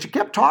 But you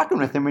kept talking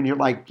with them, and you're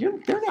like,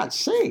 they're not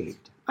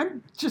saved.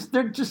 I'm just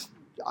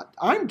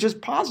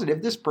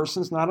positive this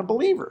person's not a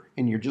believer.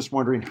 And you're just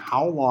wondering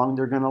how long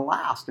they're going to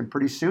last. And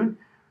pretty soon,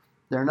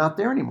 they're not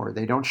there anymore.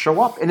 They don't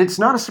show up. And it's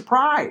not a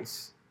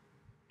surprise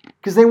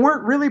because they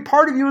weren't really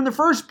part of you in the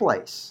first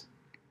place.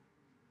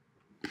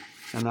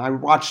 And I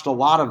watched a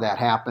lot of that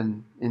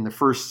happen in the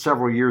first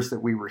several years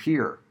that we were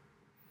here.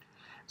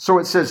 So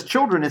it says,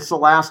 children, it's the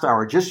last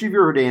hour. Just as you've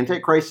heard,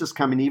 Antichrist is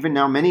coming. Even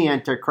now, many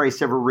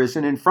Antichrists have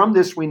arisen. And from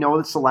this, we know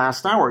it's the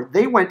last hour.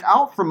 They went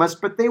out from us,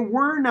 but they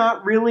were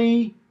not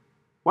really,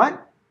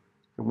 what?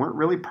 They weren't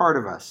really part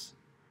of us.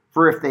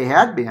 For if they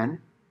had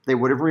been, they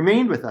would have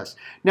remained with us.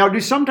 Now, do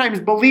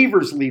sometimes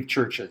believers leave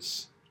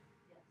churches?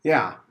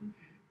 Yeah.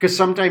 Because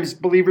sometimes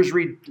believers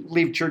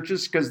leave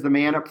churches because the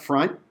man up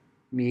front,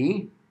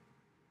 me,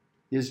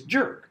 is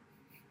jerk.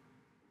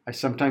 I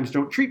sometimes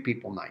don't treat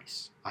people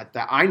nice.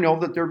 I know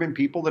that there have been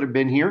people that have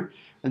been here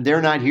and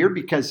they're not here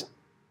because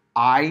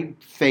I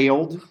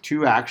failed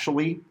to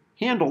actually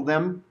handle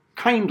them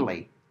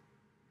kindly.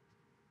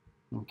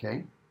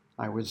 Okay?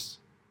 I was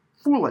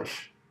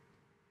foolish.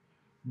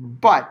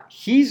 But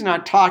he's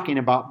not talking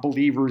about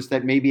believers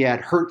that maybe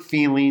had hurt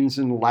feelings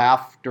and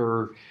left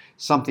or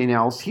something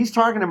else. He's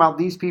talking about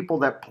these people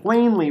that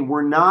plainly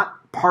were not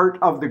part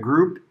of the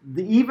group.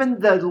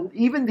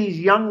 Even these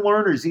young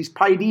learners, these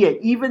paideia,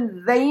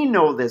 even they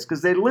know this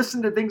because they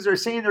listen to things they're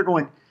saying. They're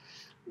going,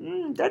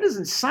 that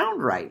doesn't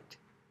sound right.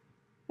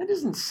 That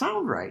doesn't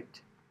sound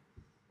right.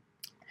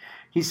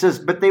 He says,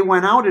 but they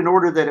went out in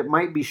order that it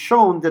might be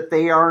shown that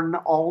they are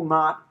all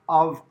not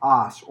of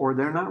us, or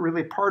they're not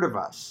really part of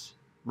us.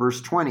 Verse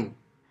 20.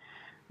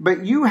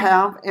 But you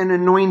have an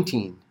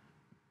anointing.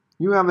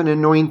 You have an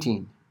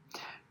anointing.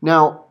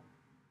 Now,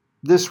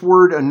 this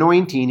word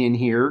anointing in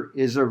here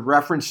is a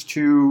reference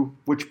to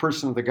which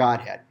person of the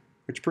Godhead?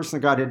 Which person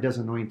of the Godhead does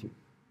anointing?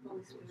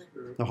 Holy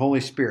Spirit. The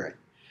Holy Spirit.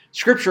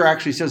 Scripture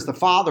actually says the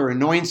Father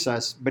anoints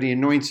us, but he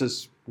anoints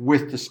us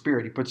with the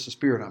Spirit. He puts the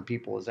Spirit on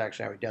people is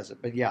actually how he does it.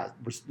 But yeah,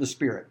 the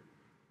Spirit.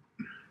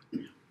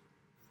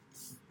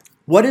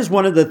 What is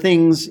one of the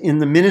things in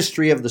the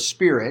ministry of the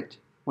Spirit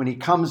when he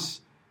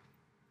comes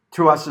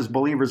to us as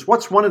believers?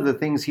 What's one of the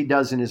things he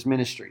does in his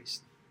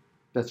ministries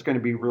that's going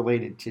to be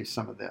related to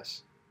some of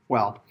this?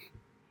 Well,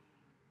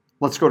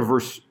 let's go to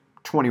verse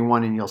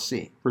 21 and you'll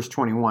see. Verse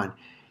 21.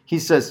 He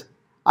says,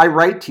 I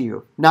write to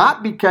you,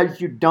 not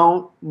because you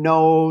don't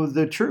know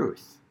the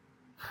truth.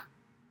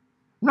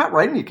 I'm not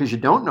writing you because you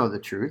don't know the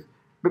truth,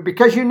 but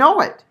because you know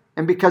it,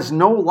 and because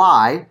no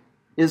lie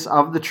is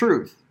of the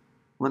truth.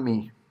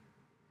 I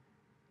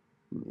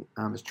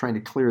was trying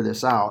to clear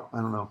this out.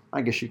 I don't know.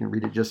 I guess you can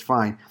read it just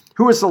fine.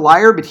 Who is the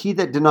liar but he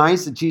that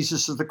denies that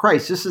Jesus is the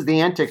Christ? This is the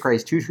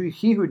Antichrist,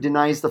 he who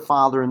denies the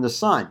Father and the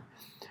Son.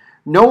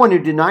 No one who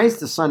denies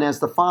the Son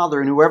has the Father,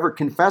 and whoever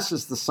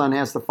confesses the Son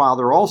has the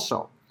Father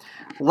also.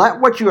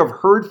 Let what you have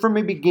heard from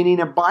the beginning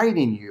abide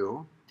in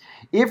you.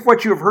 If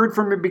what you have heard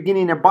from the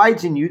beginning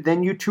abides in you,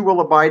 then you too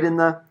will abide in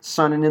the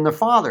Son and in the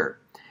Father.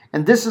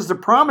 And this is the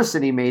promise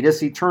that he made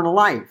us, eternal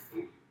life.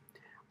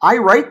 I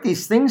write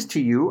these things to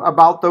you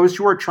about those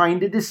who are trying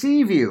to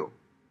deceive you.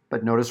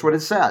 But notice what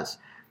it says.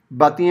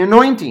 But the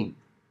anointing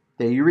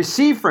that you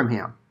receive from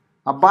him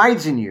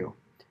abides in you.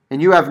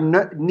 And you have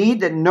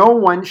need that no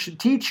one should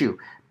teach you.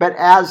 But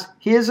as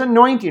his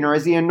anointing, or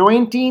as the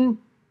anointing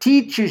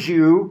teaches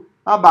you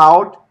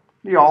about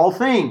all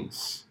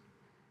things.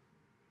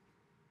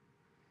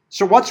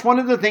 So what's one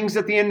of the things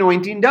that the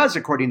anointing does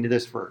according to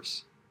this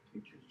verse?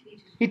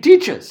 He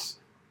teaches.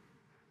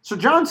 So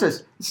John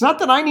says, it's not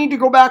that I need to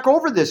go back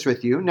over this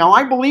with you. Now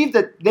I believe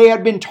that they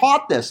had been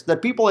taught this,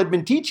 that people had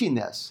been teaching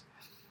this.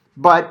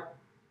 But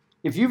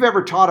if you've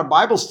ever taught a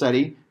Bible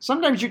study,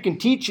 sometimes you can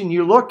teach and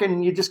you look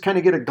and you just kind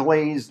of get a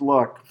glazed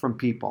look from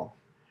people.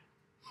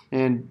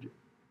 And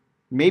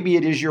maybe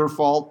it is your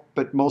fault,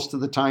 but most of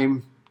the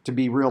time, to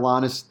be real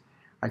honest,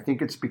 I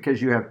think it's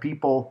because you have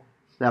people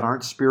that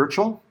aren't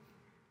spiritual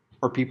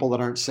or people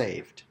that aren't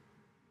saved.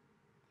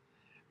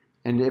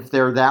 And if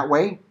they're that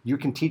way, you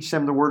can teach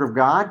them the Word of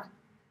God,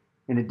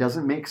 and it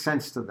doesn't make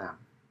sense to them.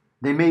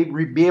 They may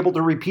be able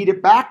to repeat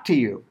it back to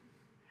you,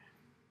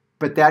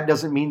 but that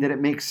doesn't mean that it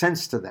makes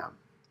sense to them.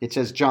 It's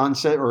as John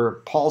said,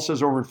 or Paul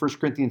says over in 1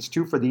 Corinthians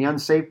 2, for the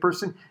unsaved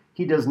person,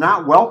 he does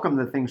not welcome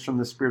the things from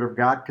the Spirit of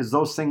God because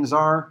those things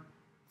are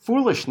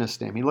foolishness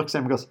to him. He looks at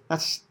him and goes,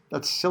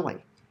 that's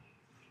silly.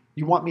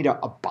 You want me to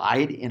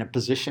abide in a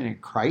position in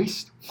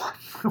Christ?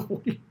 What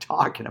are you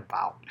talking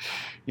about?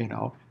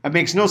 It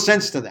makes no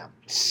sense to them.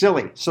 It's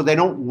silly. So they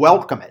don't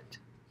welcome it.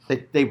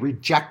 They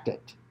reject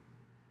it.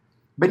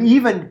 But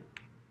even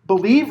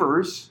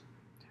believers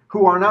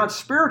who are not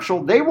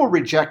spiritual, they will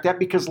reject that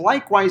because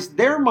likewise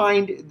their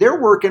mind, they're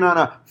working on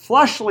a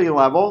fleshly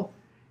level.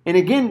 And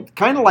again,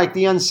 kind of like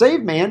the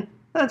unsaved man,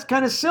 that's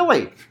kind of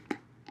silly.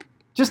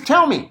 Just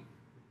tell me,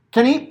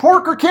 can I eat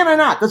pork or can I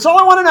not? That's all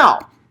I want to know.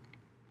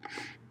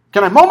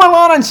 Can I mow my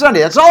lawn on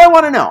Sunday? That's all I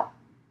want to know.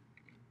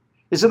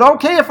 Is it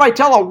okay if I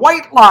tell a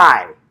white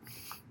lie?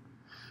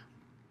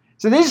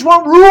 So they just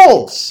want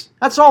rules.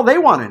 That's all they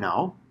want to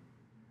know.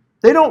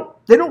 They don't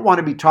want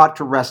to be taught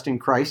to rest in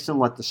Christ and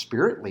let the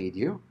Spirit lead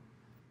you.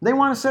 They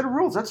want a set of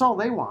rules. That's all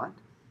they want.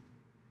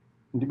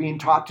 And to being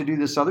taught to do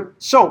this other.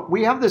 So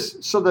we have this,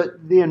 so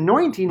that the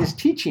anointing is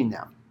teaching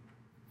them.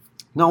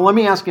 Now let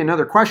me ask you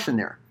another question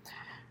there.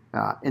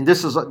 And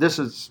this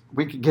is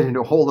we could get into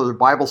a whole other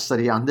Bible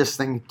study on this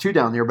thing too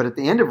down there, but at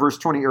the end of verse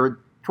 20, or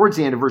towards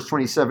the end of verse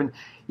 27,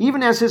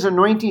 even as his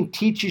anointing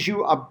teaches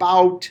you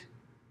about,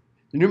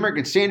 the New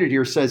American Standard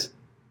here says,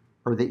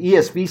 or the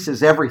ESV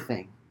says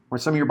everything, or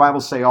some of your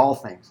Bibles say all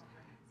things.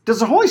 Does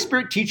the Holy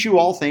Spirit teach you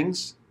all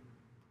things?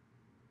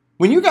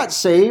 When you got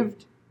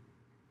saved,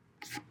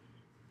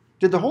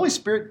 did the Holy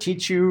Spirit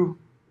teach you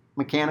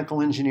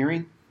mechanical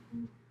engineering?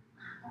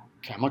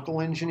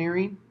 Chemical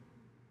engineering?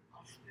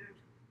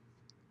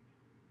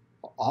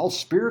 All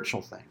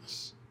spiritual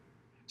things.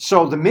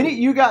 So the minute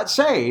you got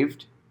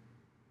saved,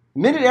 the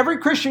minute every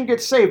Christian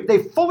gets saved, they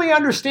fully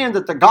understand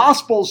that the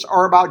Gospels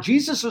are about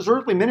Jesus'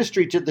 earthly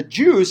ministry to the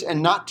Jews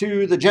and not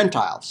to the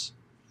Gentiles.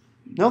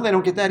 No, they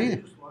don't get that either.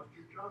 You just lost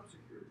your job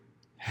security.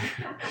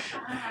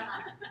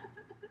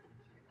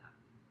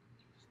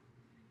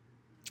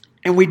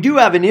 And we do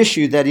have an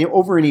issue that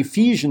over in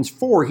Ephesians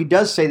 4, he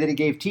does say that he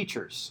gave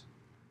teachers,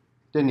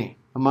 didn't he,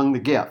 among the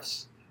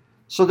gifts.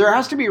 So there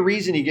has to be a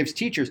reason he gives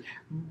teachers.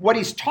 What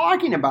he's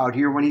talking about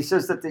here when he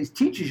says that he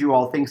teaches you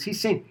all things, he's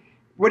saying,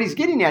 what he's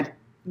getting at,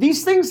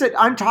 these things that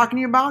I'm talking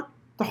to you about,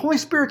 the Holy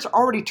Spirit's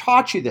already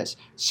taught you this.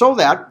 So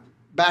that,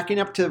 backing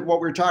up to what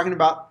we were talking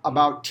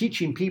about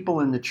teaching people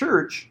in the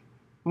church,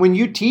 when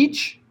you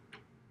teach,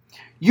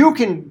 you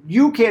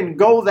can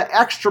go the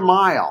extra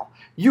mile.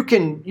 You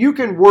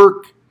can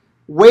work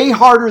way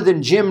harder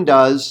than Jim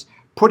does,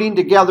 putting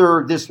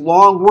together this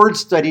long word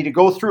study to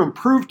go through and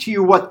prove to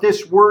you what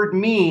this word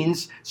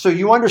means so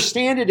you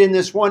understand it in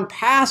this one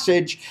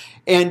passage.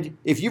 And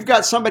if you've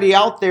got somebody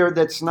out there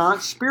that's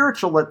not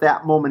spiritual at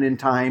that moment in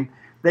time,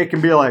 they can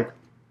be like,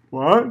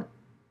 what?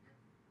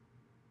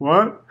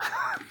 What?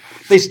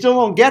 They still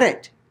don't get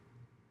it.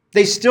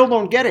 They still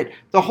don't get it.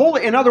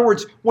 In other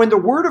words, when the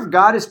Word of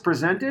God is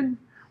presented,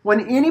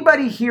 when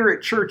anybody here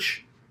at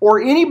church or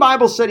any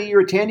Bible study you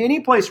attend, any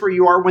place where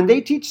you are, when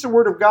they teach the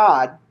Word of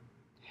God,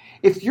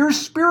 if you're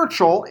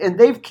spiritual and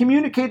they've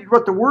communicated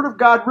what the Word of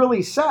God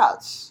really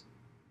says,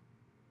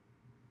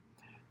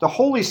 the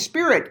Holy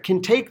Spirit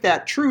can take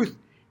that truth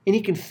and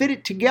He can fit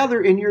it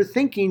together in your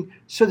thinking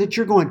so that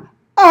you're going,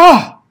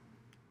 oh,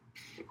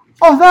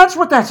 that's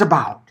what that's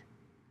about.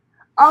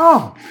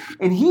 Oh,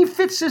 and He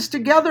fits this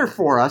together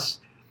for us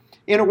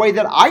in a way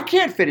that I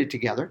can't fit it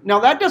together.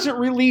 Now, that doesn't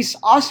release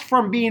us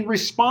from being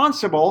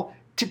responsible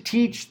to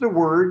teach the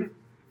Word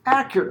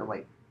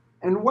accurately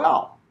and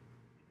well.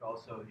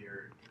 Also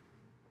here,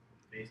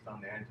 based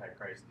on the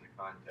Antichrist in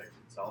the context,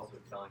 it's also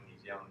telling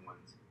these young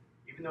ones,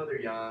 even though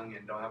they're young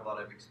and don't have a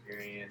lot of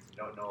experience and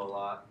don't know a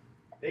lot,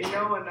 they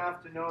know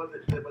enough to know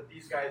that what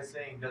these guys are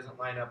saying doesn't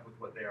line up with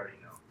what they already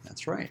know.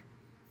 That's right.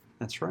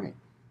 That's right.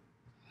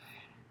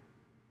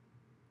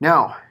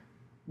 Now,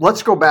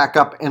 let's go back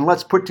up and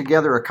let's put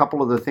together a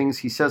couple of the things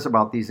he says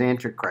about these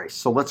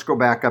antichrists. So let's go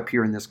back up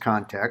here in this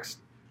context.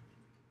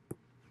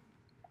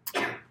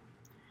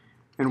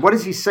 And what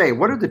does he say?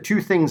 What are the two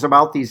things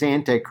about these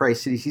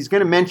antichrists? He's going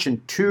to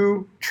mention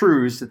two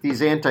truths that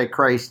these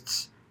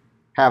antichrists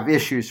have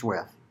issues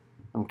with.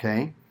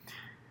 Okay?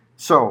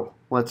 So,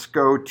 let's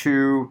go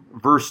to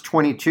verse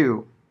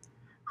 22.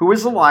 Who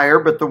is a liar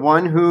but the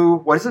one who,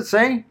 what does it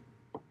say?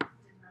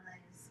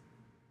 Denies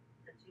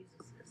that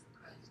Jesus is the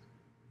Christ.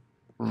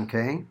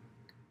 Okay?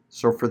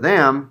 So for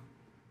them,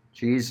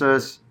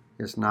 Jesus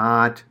is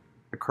not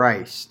the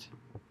Christ.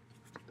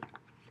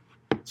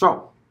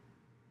 So,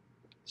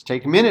 let's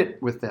take a minute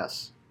with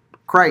this.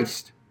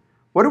 Christ.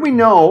 What do we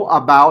know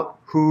about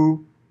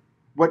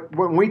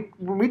when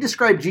we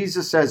describe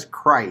Jesus as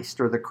Christ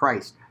or the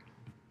Christ,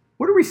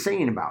 what are we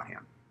saying about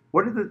Him?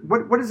 What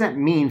does that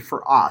mean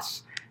for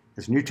us?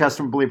 as New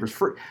Testament believers.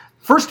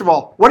 First of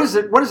all, what does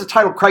the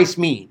title Christ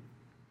mean?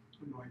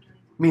 Anointed.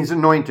 It means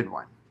anointed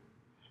one.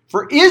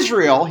 For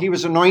Israel, he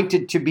was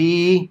anointed to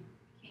be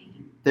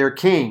their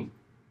king.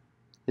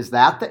 Is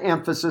that the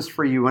emphasis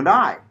for you and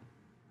I?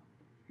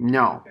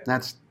 No,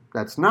 that's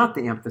not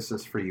the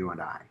emphasis for you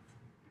and I.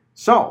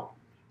 So,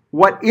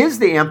 what is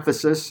the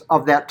emphasis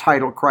of that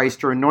title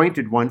Christ or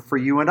anointed one for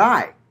you and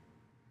I?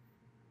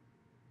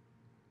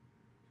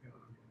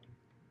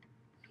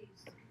 He's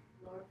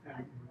glorified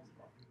and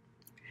resurrected.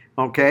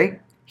 Okay,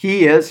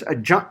 he is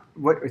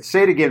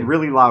say it again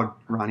really loud,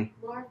 Ronnie.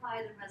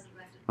 Glorified and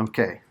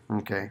resurrected.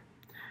 Okay.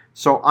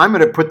 So I'm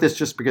going to put this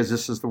just because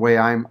this is the way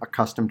I'm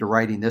accustomed to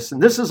writing this,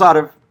 and this is out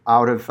of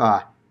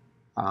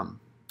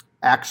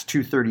Acts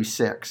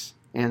 2:36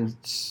 and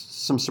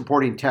some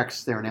supporting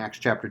texts there in Acts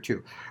chapter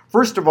 2.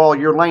 First of all,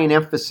 you're laying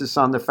emphasis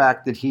on the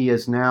fact that he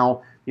is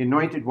now the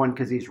anointed one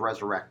because he's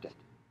resurrected.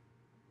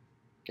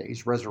 Okay,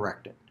 he's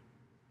resurrected.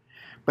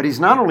 But he's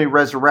not only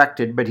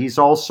resurrected, but he's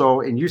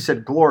also, and you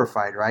said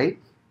glorified, right?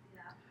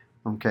 Yeah.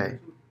 Okay.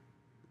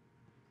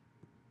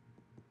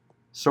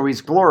 So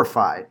he's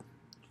glorified.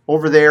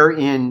 Over there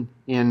in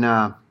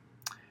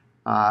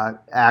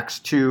Acts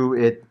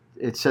 2,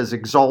 it says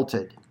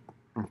exalted.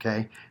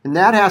 Okay, and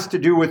that has to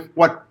do with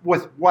what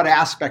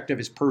aspect of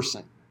his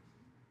person?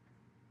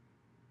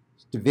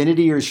 His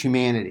divinity or his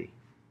humanity?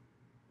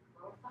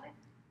 Glorified?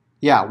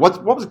 Yeah.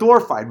 What was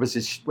glorified? Was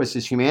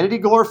his humanity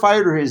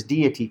glorified or his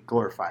deity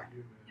glorified?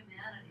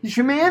 Humanity. His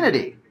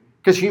humanity,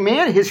 because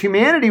his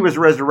humanity was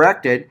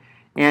resurrected,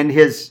 and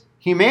his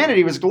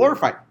humanity was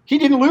glorified. He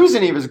didn't lose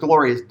any of his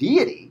glorious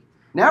deity,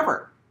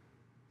 never.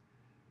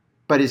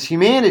 But his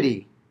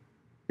humanity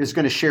is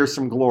going to share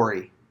some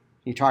glory.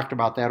 He talked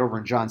about that over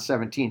in John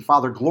 17.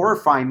 Father,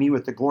 glorify me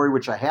with the glory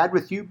which I had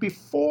with you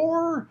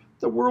before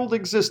the world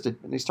existed.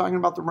 And he's talking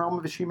about the realm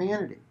of his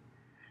humanity.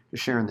 He's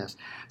sharing this.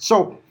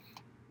 So,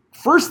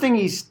 first thing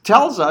he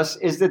tells us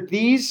is that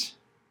these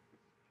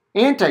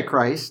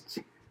antichrists,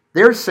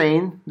 they're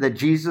saying that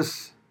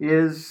Jesus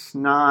is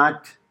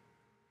not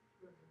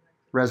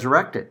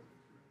resurrected.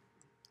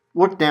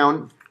 Look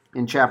down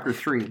in chapter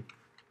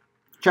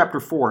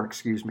 4,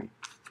 excuse me.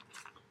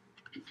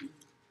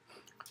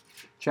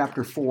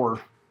 Chapter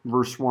 4,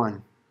 verse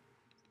 1.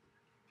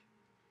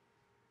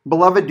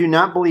 Beloved, do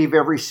not believe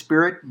every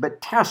spirit,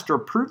 but test or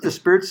prove the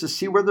spirits to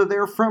see whether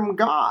they're from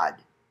God.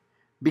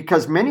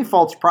 Because many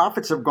false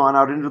prophets have gone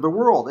out into the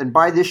world, and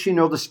by this you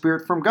know the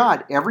Spirit from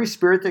God. Every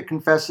spirit that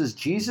confesses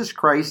Jesus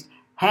Christ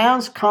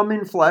has come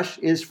in flesh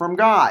is from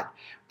God.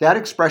 That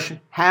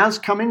expression, has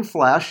come in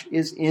flesh,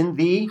 is in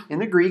the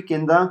Greek,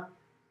 in the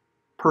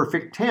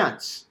perfect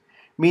tense.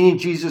 Meaning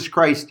Jesus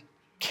Christ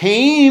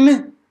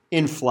came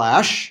in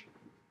flesh,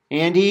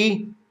 and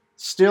he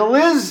still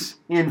is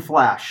in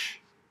flesh.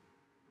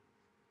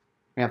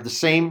 We have the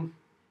same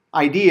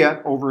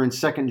idea over in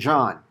 2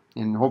 John.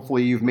 And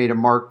hopefully you've made a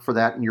mark for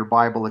that in your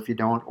Bible if you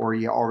don't, or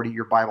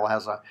your Bible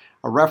has a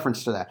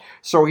reference to that.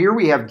 So here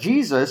we have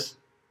Jesus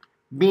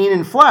being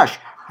in flesh.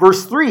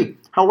 Verse 3,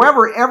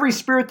 however, every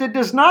spirit that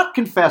does not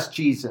confess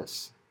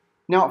Jesus.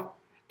 Now,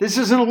 this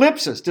is an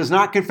ellipsis. Does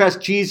not confess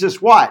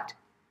Jesus what?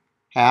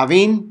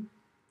 Having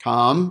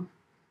come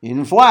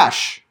in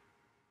flesh.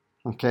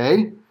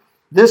 Okay?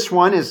 This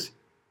one is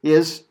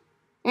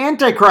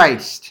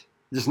Antichrist.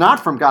 It is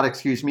not from God,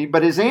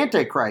 but is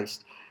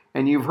Antichrist.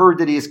 And you've heard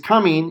that he is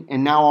coming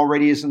and now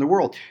already is in the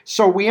world.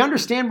 So we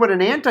understand what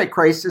an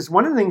Antichrist is.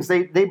 One of the things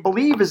they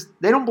believe is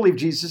they don't believe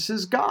Jesus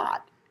is God.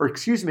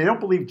 They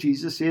don't believe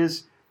Jesus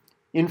is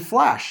in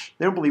flesh.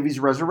 They don't believe he's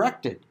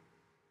resurrected.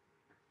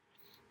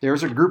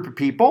 There's a group of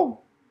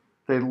people.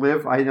 They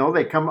live, I know,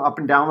 they come up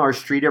and down our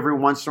street every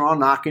once in a while,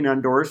 knocking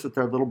on doors with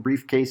their little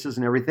briefcases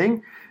and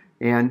everything.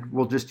 And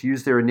we'll just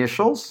use their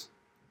initials.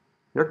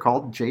 They're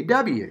called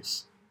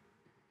JWs.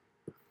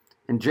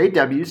 And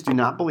JWs do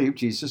not believe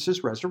Jesus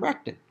is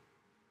resurrected.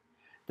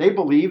 They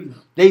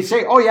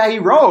say, oh yeah, he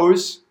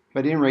rose,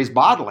 but he didn't raise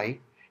bodily.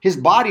 His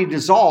body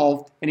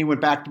dissolved and he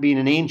went back to being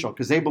an angel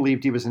because they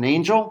believed he was an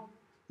angel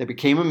that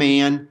became a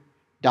man,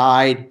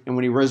 died, and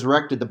when he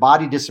resurrected, the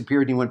body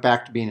disappeared and he went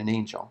back to being an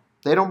angel.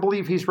 They don't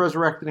believe he's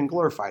resurrected and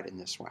glorified in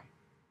this way.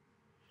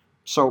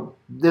 So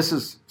this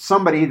is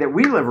somebody that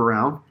we live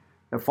around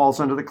that falls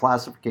under the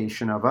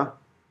classification of an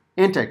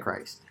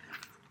Antichrist.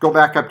 Go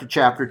back up to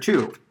chapter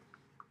 2.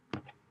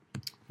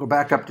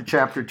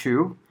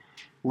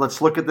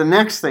 Let's look at the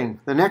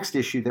next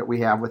issue that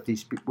we have with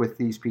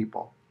these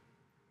people.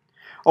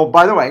 Oh,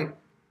 by the way,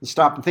 let's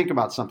stop and think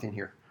about something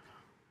here.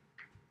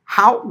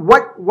 How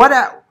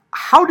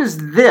does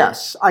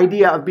this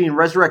idea of being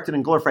resurrected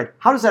and glorified,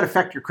 how does that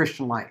affect your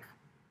Christian life?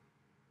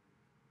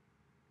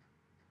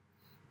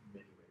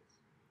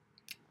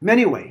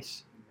 Many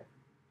ways.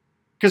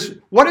 Because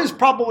what is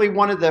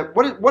one of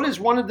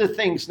the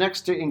things,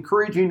 next to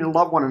encouraging to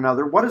love one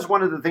another, what is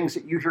one of the things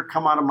that you hear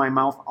come out of my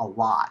mouth a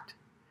lot?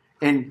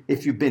 And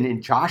if you've been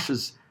in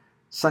Josh's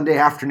Sunday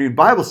afternoon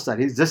Bible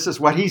studies, this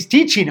is what he's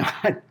teaching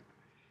on.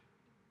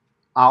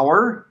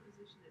 Our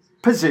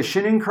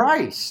position in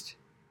Christ.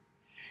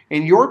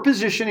 And your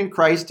position in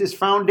Christ is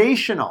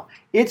foundational.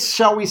 It's,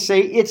 shall we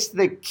say, it's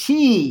the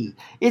key.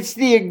 It's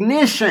the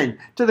ignition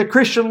to the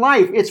Christian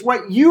life. It's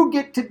what you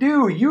get to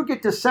do. You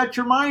get to set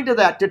your mind to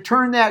that, to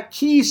turn that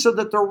key so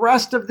that the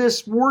rest of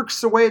this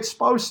works the way it's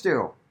supposed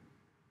to.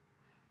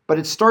 But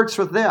it starts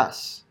with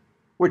this,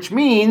 which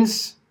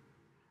means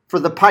for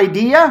the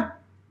paideia,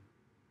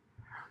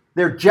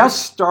 they're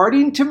just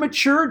starting to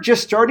mature,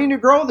 just starting to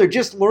grow. They're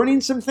just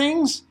learning some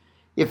things.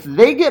 If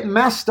they get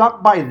messed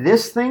up by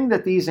this thing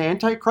that these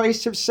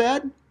antichrists have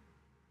said,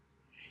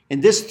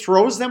 and this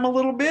throws them a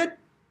little bit,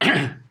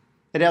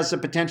 it has the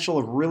potential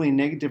of really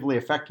negatively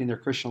affecting their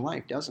Christian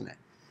life, doesn't it?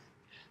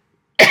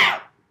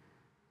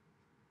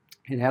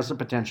 It has the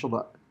potential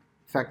to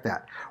affect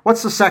that.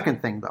 What's the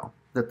second thing, though,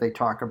 that they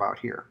talk about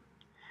here?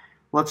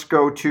 Let's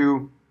go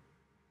to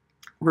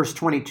verse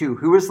 22.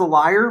 Who is the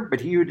liar?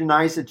 But he who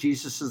denies that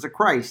Jesus is the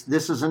Christ.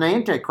 This is an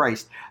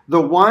antichrist. The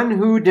one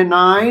who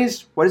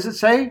denies, what does it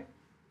say?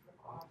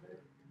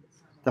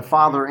 The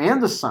Father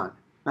and the Son.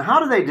 Now, how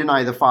do they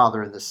deny the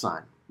Father and the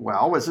Son?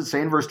 Well, what does it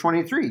say in verse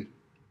 23?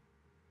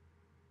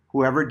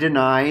 Whoever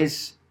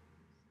denies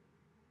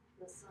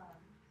The Son.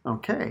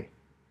 Okay.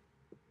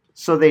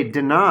 So they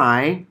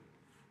deny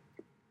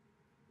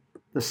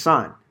the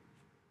Son.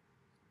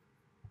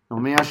 Now,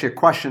 let me ask you a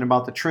question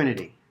about the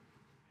Trinity.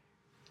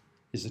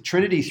 Is the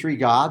Trinity three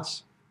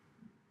gods?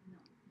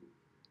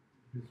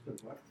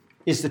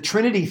 Is the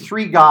Trinity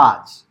three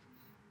gods?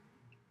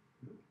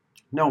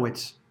 No,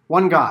 it's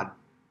one God.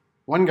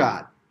 One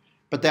God.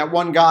 But that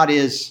one God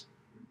is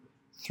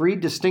three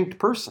distinct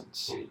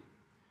persons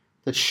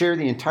that share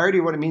the entirety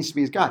of what it means to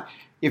be as God.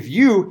 If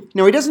you,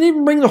 now he doesn't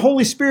even bring the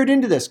Holy Spirit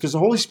into this because the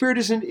Holy Spirit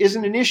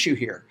isn't an issue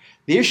here.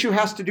 The issue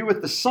has to do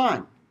with the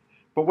Son.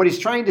 But what he's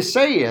trying to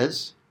say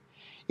is,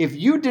 if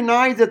you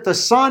deny that the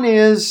Son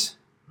is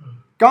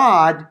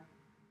God,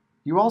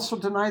 you also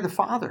deny the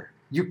Father.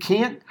 You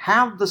can't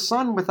have the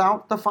Son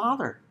without the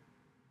Father.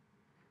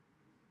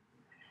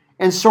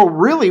 And so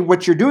really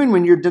what you're doing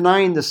when you're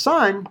denying the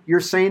Son, you're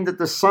saying that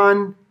the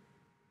Son,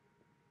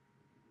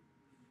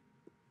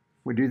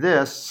 we do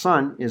this,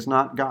 Son is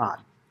not God.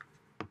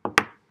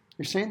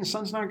 You're saying the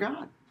Son's not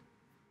God.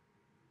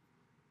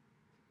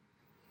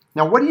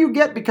 Now what do you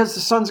get because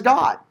the Son's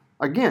God?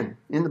 Again,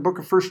 in the book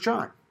of 1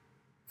 John.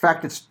 In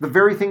fact, it's the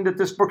very thing that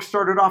this book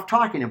started off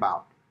talking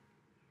about.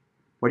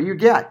 What do you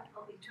get?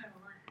 Oh, eternal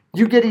life.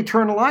 You get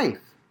eternal life.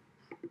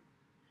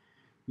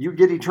 You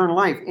get eternal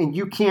life. And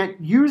you can't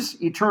use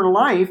eternal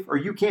life, or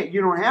you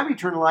don't have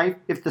eternal life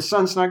if the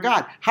Son's not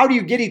God. How do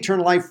you get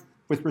eternal life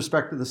with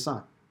respect to the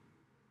Son?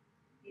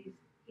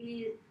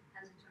 He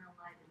has eternal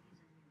life and he's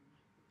in you.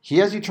 He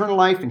has eternal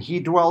life and he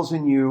dwells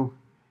in you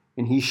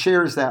and he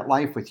shares that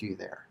life with you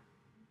there.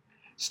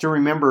 Still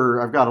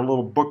remember, I've got a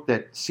little book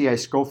that C.I.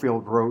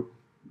 Scofield wrote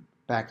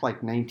back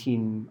like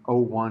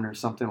 1901 or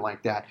something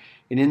like that.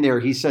 And in there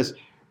he says,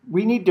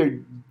 we need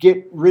to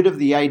get rid of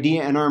the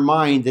idea in our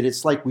mind that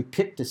it's like we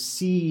picked a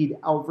seed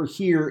over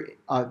here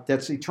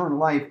that's eternal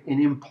life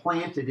and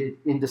implanted it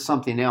into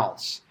something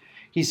else.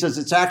 He says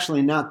it's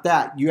actually not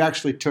that. You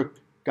actually took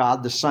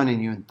God the Son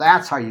in you, and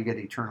that's how you get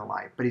eternal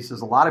life. But he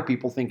says a lot of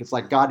people think it's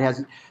like God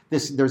has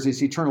this, there's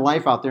this eternal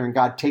life out there and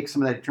God takes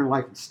some of that eternal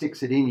life and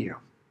sticks it in you.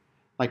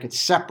 Like it's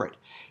separate.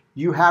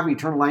 You have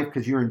eternal life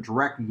because you're in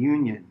direct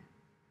union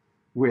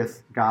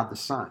with God the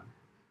Son.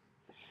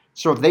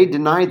 So if they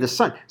deny the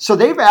Son, so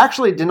they've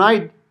actually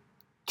denied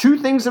two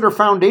things that are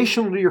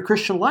foundational to your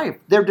Christian life.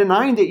 They're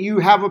denying that you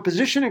have a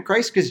position in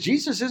Christ because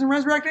Jesus isn't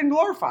resurrected and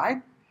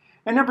glorified.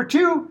 And number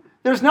two,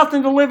 there's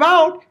nothing to live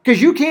out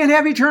because you can't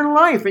have eternal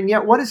life. And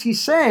yet what does he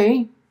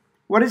say?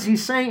 What does he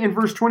say in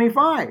verse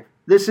 25?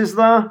 This is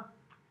the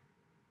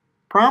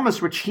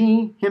promise which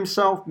he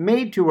himself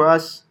made to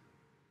us,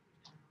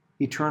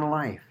 eternal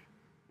life.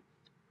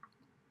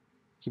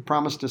 He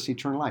promised us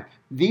eternal life.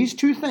 These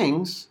two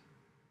things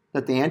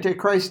that the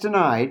Antichrist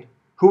denied,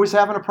 who was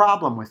having a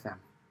problem with them?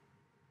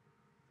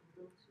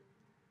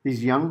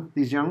 These young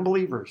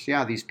believers.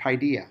 Yeah, these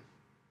paideia.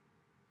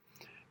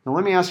 Now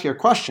let me ask you a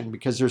question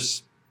because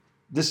there's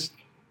this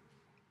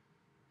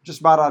just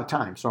about out of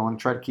time, so I want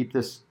to try to keep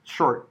this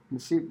short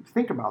and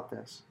think about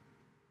this.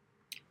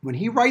 When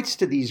he writes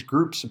to these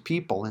groups of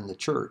people in the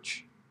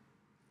church,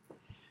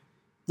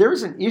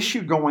 there's an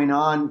issue going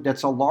on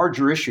that's a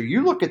larger issue.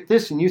 You look at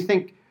this and you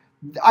think,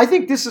 I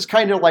think this is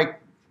kind of like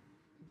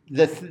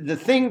the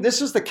thing,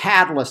 this is the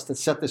catalyst that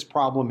set this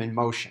problem in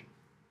motion.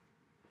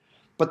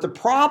 But the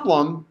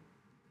problem,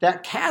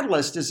 that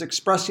catalyst is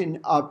expressing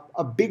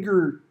a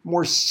bigger,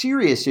 more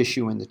serious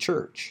issue in the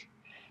church.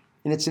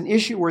 And it's an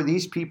issue where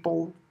these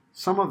people,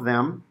 some of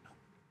them,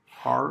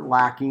 are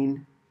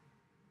lacking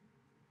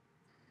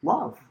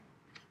love.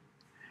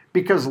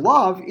 Because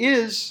love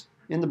is,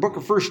 in the book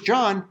of 1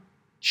 John,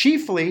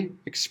 chiefly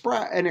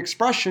an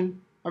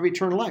expression of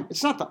eternal life.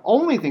 It's not the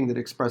only thing that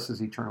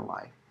expresses eternal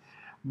life.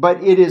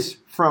 But it is,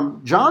 from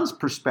John's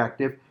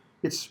perspective,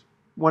 it's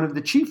one of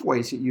the chief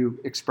ways that you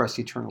express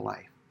eternal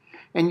life.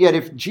 And yet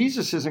if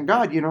Jesus isn't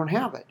God, you don't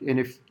have it. And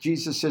if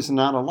Jesus is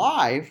not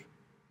alive,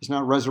 is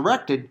not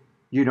resurrected,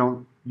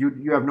 you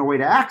have no way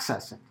to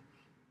access it.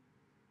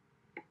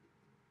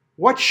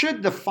 What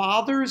should the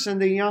fathers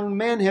and the young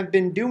men have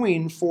been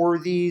doing for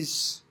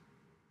these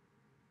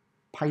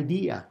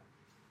paideia?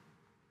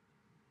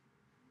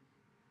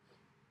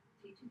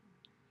 Teaching,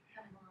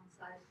 coming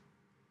alongside.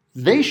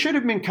 They should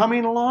have been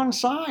coming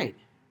alongside.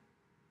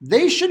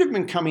 They should have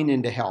been coming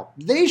in to help.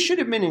 They should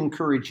have been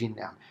encouraging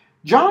them.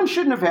 John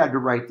shouldn't have had to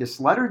write this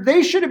letter.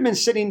 They should have been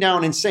sitting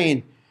down and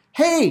saying,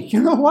 hey,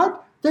 you know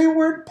what? They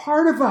weren't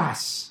part of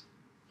us.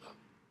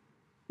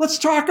 Let's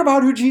talk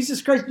about who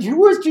Jesus Christ.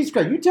 Who is Jesus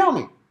Christ? You tell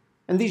me.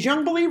 And these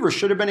young believers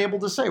should have been able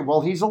to say,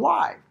 well, he's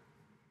alive.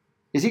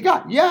 Is he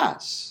God?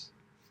 Yes.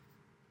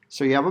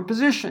 So you have a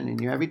position and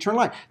you have eternal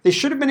life. They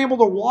should have been able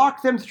to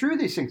walk them through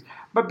these things.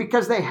 But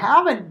because they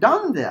haven't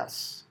done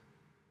this,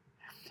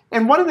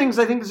 and one of the things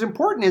I think is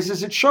important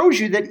is it shows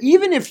you that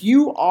even if,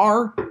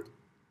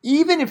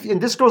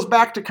 and this goes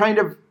back to kind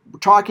of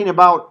talking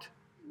about,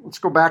 let's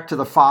go back to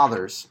the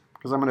fathers,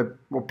 because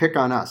we'll pick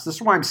on us. This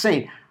is why I'm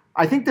saying,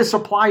 I think this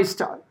applies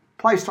to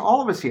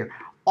all of us here.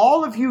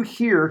 All of you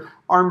here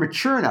are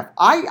mature enough.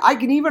 I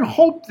can even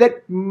hope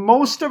that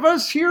most of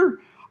us here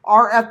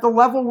are at the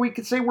level we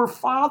could say we're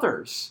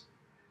fathers.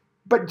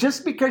 But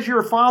just because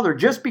you're a father,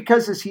 just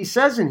because, as he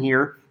says in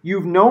here,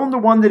 you've known the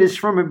one that is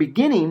from a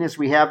beginning, as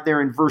we have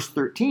there in verse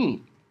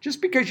 13,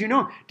 just because you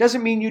know,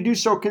 doesn't mean you do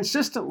so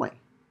consistently.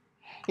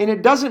 And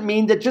it doesn't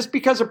mean that just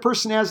because a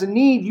person has a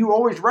need, you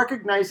always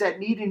recognize that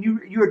need and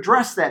you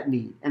address that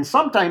need. And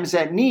sometimes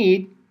that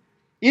need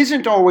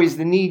isn't always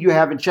the need you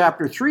have in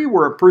chapter 3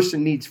 where a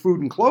person needs food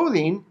and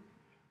clothing.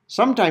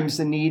 Sometimes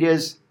the need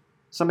is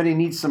somebody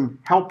needs some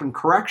help and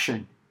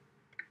correction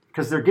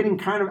because they're getting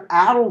kind of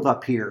addled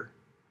up here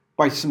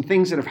by some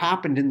things that have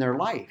happened in their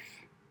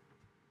life.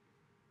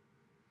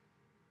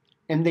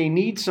 And they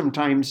need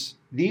sometimes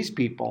these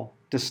people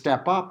to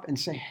step up and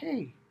say,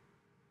 hey,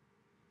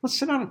 let's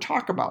sit down and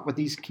talk about what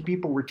these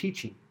people were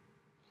teaching.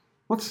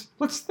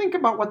 Let's think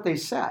about what they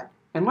said.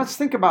 And let's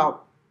think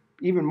about,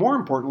 even more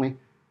importantly,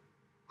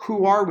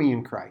 who are we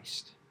in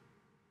Christ?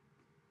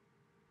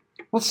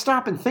 Let's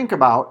stop and think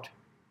about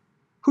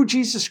who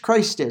Jesus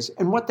Christ is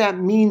and what that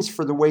means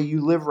for the way you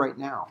live right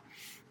now.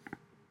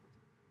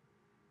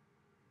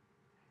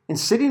 And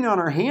sitting on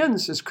our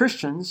hands as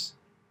Christians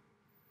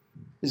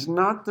is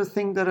not the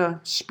thing that a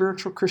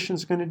spiritual Christian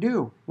is going to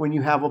do when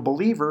you have a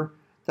believer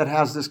that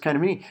has this kind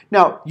of need.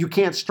 Now, you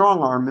can't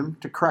strong-arm him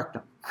to correct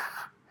him. I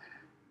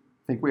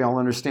think we all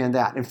understand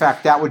that. In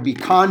fact, that would be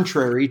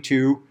contrary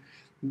to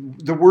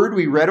the word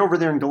we read over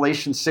there in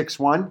Galatians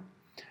 6:1.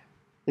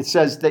 It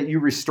says that you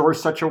restore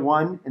such a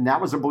one, and that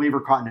was a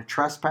believer caught in a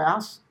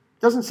trespass.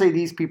 It doesn't say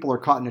these people are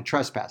caught in a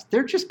trespass.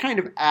 They're just kind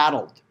of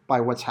addled by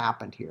what's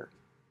happened here.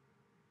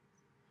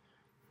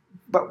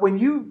 But when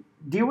you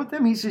deal with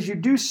them, he says you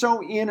do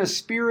so in a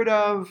spirit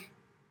of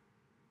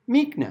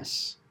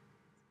meekness.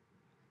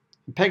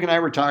 Peg and I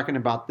were talking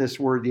about this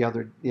word the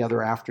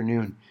other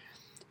afternoon.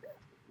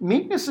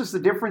 Meekness is the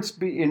difference,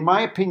 in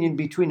my opinion,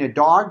 between a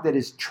dog that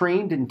is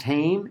trained and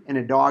tame and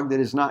a dog that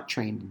is not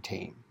trained and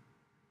tame.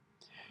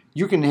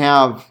 You can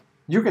have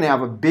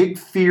a big,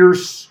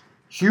 fierce,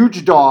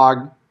 huge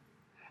dog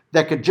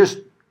that could just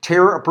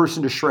tear a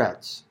person to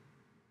shreds.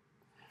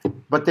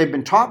 But they've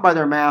been taught by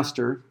their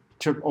master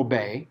to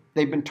obey.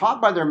 They've been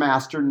taught by their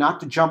master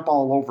not to jump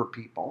all over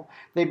people.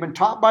 They've been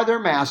taught by their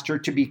master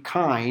to be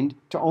kind,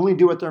 to only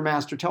do what their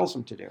master tells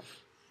them to do.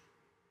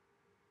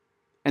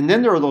 And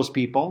then there are those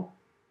people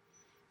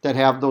that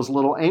have those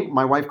little,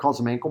 my wife calls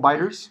them ankle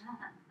biters.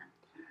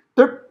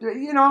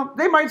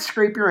 They might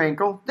scrape your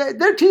ankle.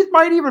 Their teeth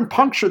might even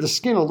puncture the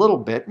skin a little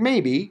bit,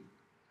 maybe.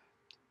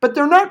 But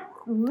they're not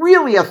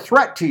really a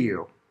threat to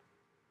you.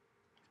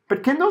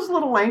 But can those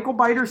little ankle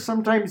biters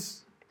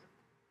sometimes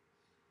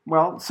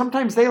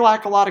they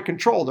lack a lot of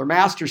control. Their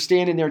master's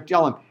standing there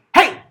telling them,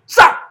 hey,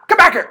 stop, come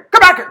back here,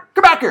 come back here,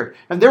 come back here.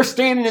 And they're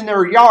standing in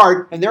their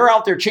yard and they're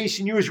out there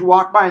chasing you as you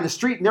walk by in the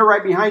street and they're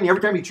right behind you.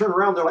 Every time you turn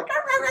around, they're like, arr,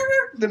 arr,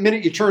 arr. The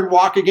minute you turn and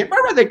walk again,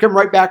 they come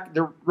right back,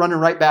 they're running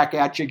right back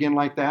at you again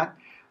like that.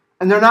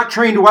 And they're not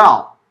trained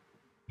well.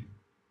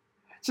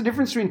 It's the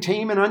difference between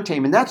tame and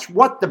untamed. And that's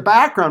what the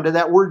background of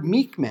that word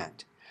meek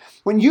meant.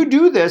 When you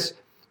do this,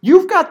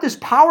 you've got this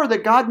power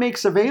that God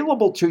makes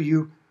available to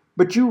you,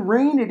 but you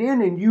rein it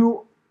in and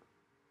you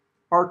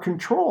are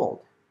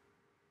controlled.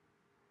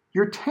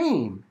 You're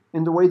tame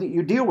in the way that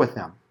you deal with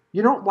them.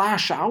 You don't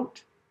lash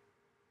out.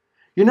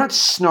 You're not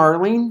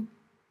snarling.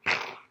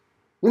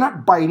 You're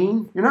not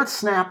biting. You're not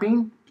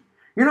snapping.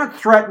 You're not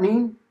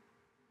threatening.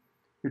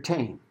 You're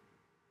tame.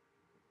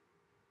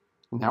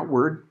 And that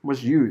word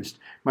was used.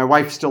 My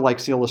wife still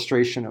likes the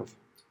illustration of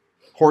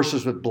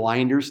horses with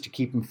blinders to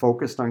keep them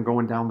focused on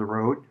going down the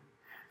road.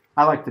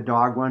 I like the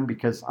dog one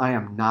because I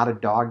am not a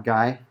dog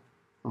guy.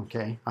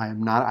 Okay,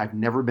 I've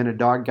never been a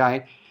dog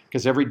guy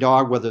because every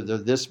dog, whether they're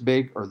this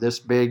big or this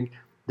big,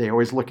 they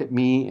always look at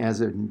me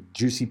as a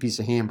juicy piece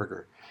of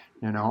hamburger.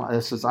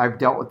 I've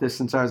dealt with this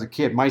since I was a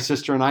kid. My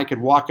sister and I could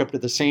walk up to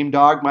the same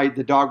dog.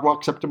 The dog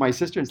walks up to my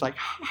sister and it's like,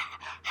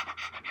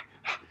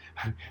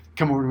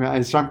 come over to me.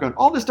 And so I'm going,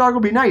 oh, this dog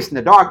will be nice. And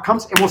the dog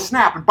comes and will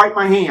snap and bite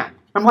my hand.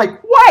 I'm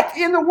like, what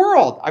in the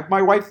world?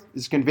 My wife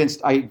is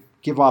convinced I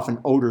give off an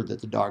odor that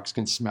the dogs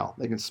can smell.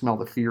 They can smell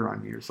the fear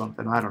on me or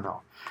something. I don't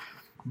know.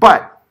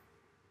 But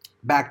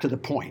back to the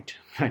point.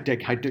 I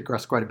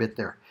digress quite a bit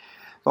there.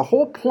 The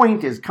whole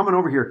point is coming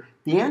over here.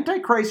 The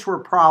Antichrists were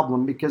a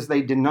problem because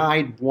they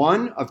denied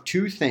one of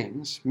two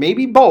things,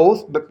 maybe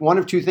both, but one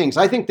of two things.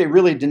 I think they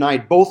really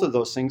denied both of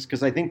those things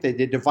because I think they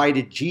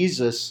divided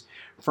Jesus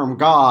from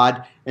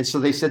God. And so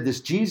they said this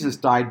Jesus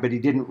died, but he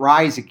didn't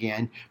rise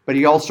again, but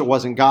he also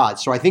wasn't God.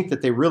 So I think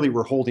that they really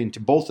were holding to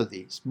both of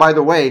these. By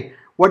the way,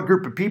 what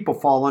group of people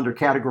fall under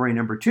category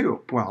number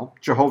 2? Well,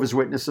 Jehovah's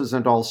Witnesses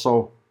and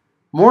also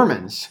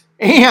Mormons.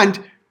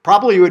 And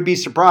probably you would be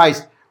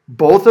surprised,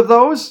 both of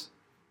those,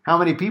 how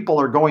many people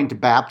are going to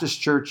Baptist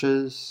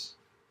churches,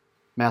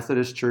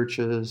 Methodist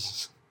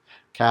churches,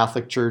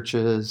 Catholic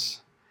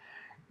churches,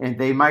 and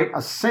they might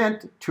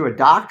assent to a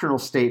doctrinal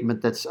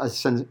statement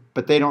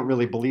but they don't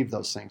really believe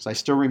those things. I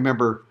still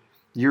remember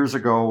years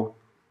ago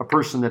a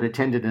person that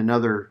attended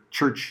another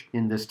church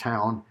in this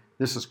town.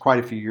 This is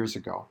quite a few years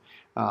ago.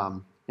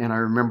 And I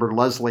remember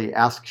Leslie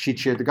asked, she'd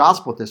shared the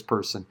gospel with this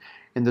person,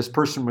 and this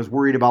person was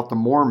worried about the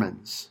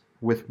Mormons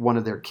with one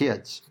of their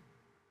kids.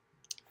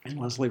 And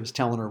Leslie was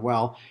telling her,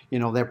 well,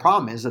 their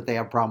problem is that they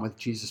have a problem with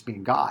Jesus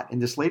being God.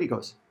 And this lady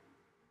goes,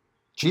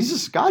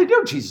 Jesus is God? I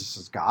know Jesus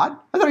is God.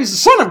 I thought he's the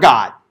Son of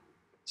God.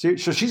 So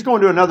she's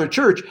going to another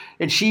church,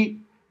 and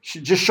she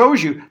just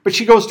shows you, but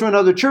she goes to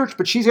another church,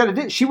 but she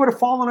would have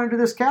fallen under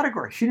this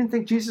category. She didn't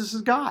think Jesus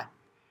is God.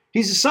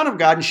 He's the Son of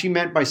God, and she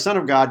meant by Son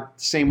of God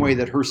the same way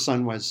that her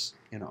son was,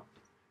 The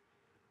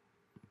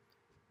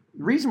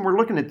reason we're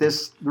looking at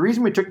this, the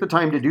reason we took the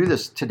time to do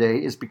this today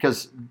is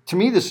because, to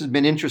me, this has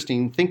been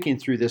interesting thinking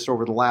through this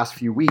over the last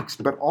few weeks,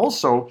 but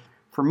also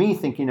for me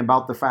thinking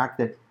about the fact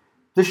that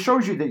this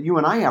shows you that you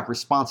and I have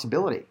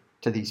responsibility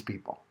to these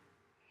people.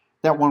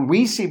 That when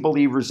we see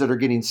believers that are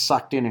getting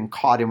sucked in and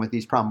caught in with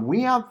these problems,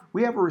 we have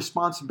a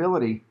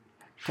responsibility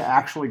to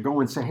actually go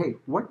and say, hey,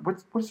 what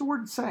does the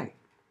Word say?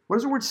 What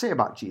does the Word say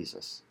about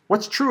Jesus?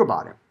 What's true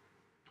about him?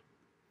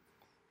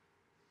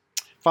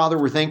 Father,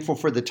 we're thankful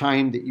for the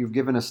time that you've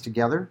given us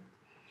together.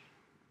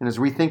 And as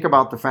we think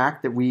about the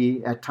fact that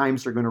we at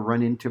times are going to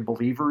run into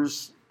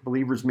believers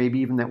maybe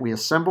even that we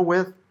assemble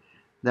with,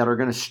 that are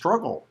going to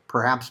struggle,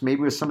 perhaps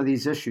maybe with some of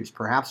these issues,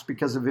 perhaps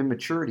because of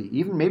immaturity.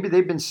 Even maybe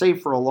they've been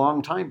saved for a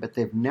long time, but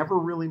they've never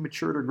really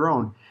matured or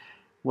grown.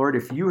 Lord,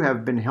 if you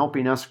have been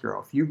helping us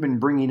grow, if you've been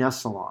bringing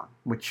us along,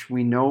 which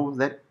we know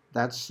that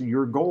that's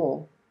your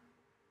goal,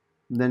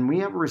 then we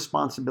have a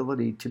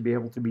responsibility to be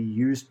able to be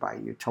used by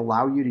you, to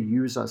allow you to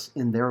use us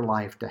in their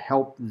life to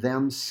help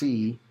them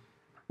see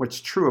what's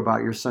true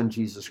about your Son,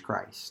 Jesus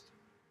Christ.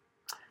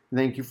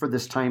 Thank you for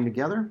this time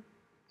together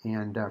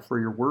and for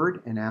your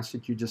word, and ask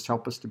that you just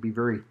help us to be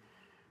very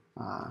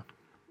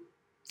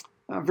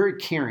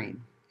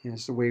caring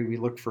as the way we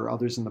look for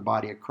others in the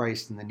body of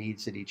Christ and the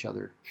needs that each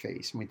other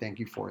face. And we thank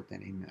you for it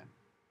then. Amen.